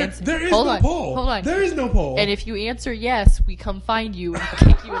 If you answer, there is no poll. Hold on. There is no poll. And if you answer yes, we come find you and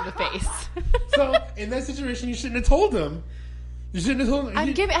kick you in the face. So in that situation, you shouldn't have told them. You shouldn't have told them. I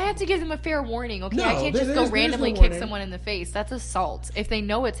have to give them a fair warning. Okay, no, I can't just go randomly kick someone in the face. That's assault. If they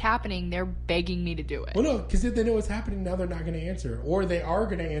know it's happening, they're begging me to do it. Well, no, because if they know what's happening, now they're not going to answer, or they are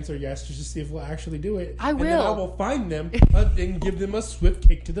going to answer yes just to see if we'll actually do it. I will. And then I will find them and give them a swift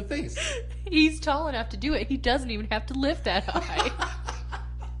kick to the face. He's tall enough to do it. He doesn't even have to lift that high.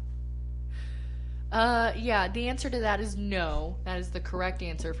 Yeah, the answer to that is no. That is the correct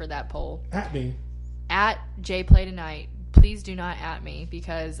answer for that poll. At me. At JPlayTonight. Please do not at me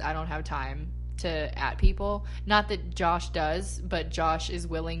because I don't have time to at people. Not that Josh does, but Josh is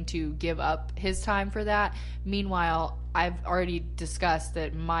willing to give up his time for that. Meanwhile, I've already discussed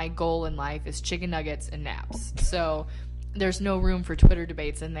that my goal in life is chicken nuggets and naps. So there's no room for Twitter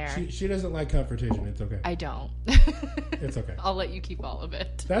debates in there. She doesn't like confrontation. It's okay. I don't. It's okay. I'll let you keep all of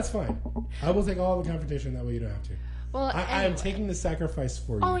it. That's fine. I will take all the confrontation. That way you don't have to. Well, I am taking the sacrifice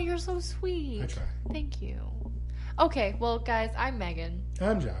for you. Oh, you're so sweet. I try. Thank you. Okay, well, guys, I'm Megan.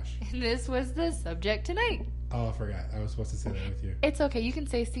 I'm Josh. And this was the subject tonight. Oh, I forgot. I was supposed to say that with you. It's okay. You can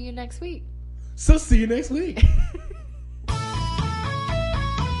say see you next week. So see you next week.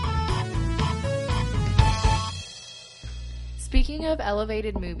 Speaking of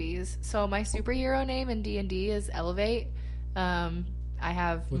elevated movies, so my superhero name in D&D is Elevate. I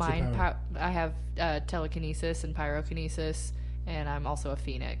have I have telekinesis and pyrokinesis, and I'm also a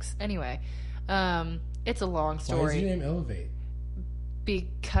phoenix. Anyway, it's a long story. Why is your name Elevate?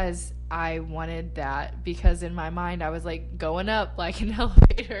 Because I wanted that. Because in my mind, I was like, going up like an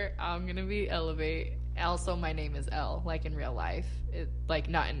elevator. I'm gonna be Elevate. Also, my name is L, like in real life.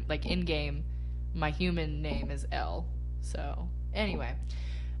 Not in game. My human name is L. So anyway,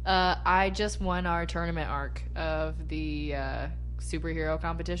 I just won our tournament arc of the superhero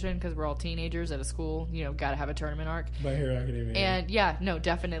competition because we're all teenagers at a school. You know, got to have a tournament arc. My Hero Academia. And yeah, no,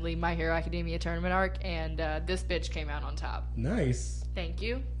 definitely My Hero Academia tournament arc. And this bitch came out on top. Nice. Thank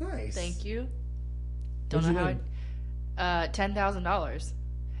you. Nice. Thank you. Don't know how. $10,000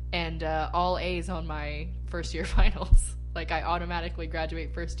 and all A's on my first year finals. Like I automatically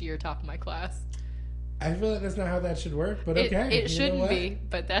graduate first year top of my class. I feel like that's not how that should work, but okay. It shouldn't be,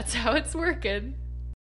 but that's how it's working.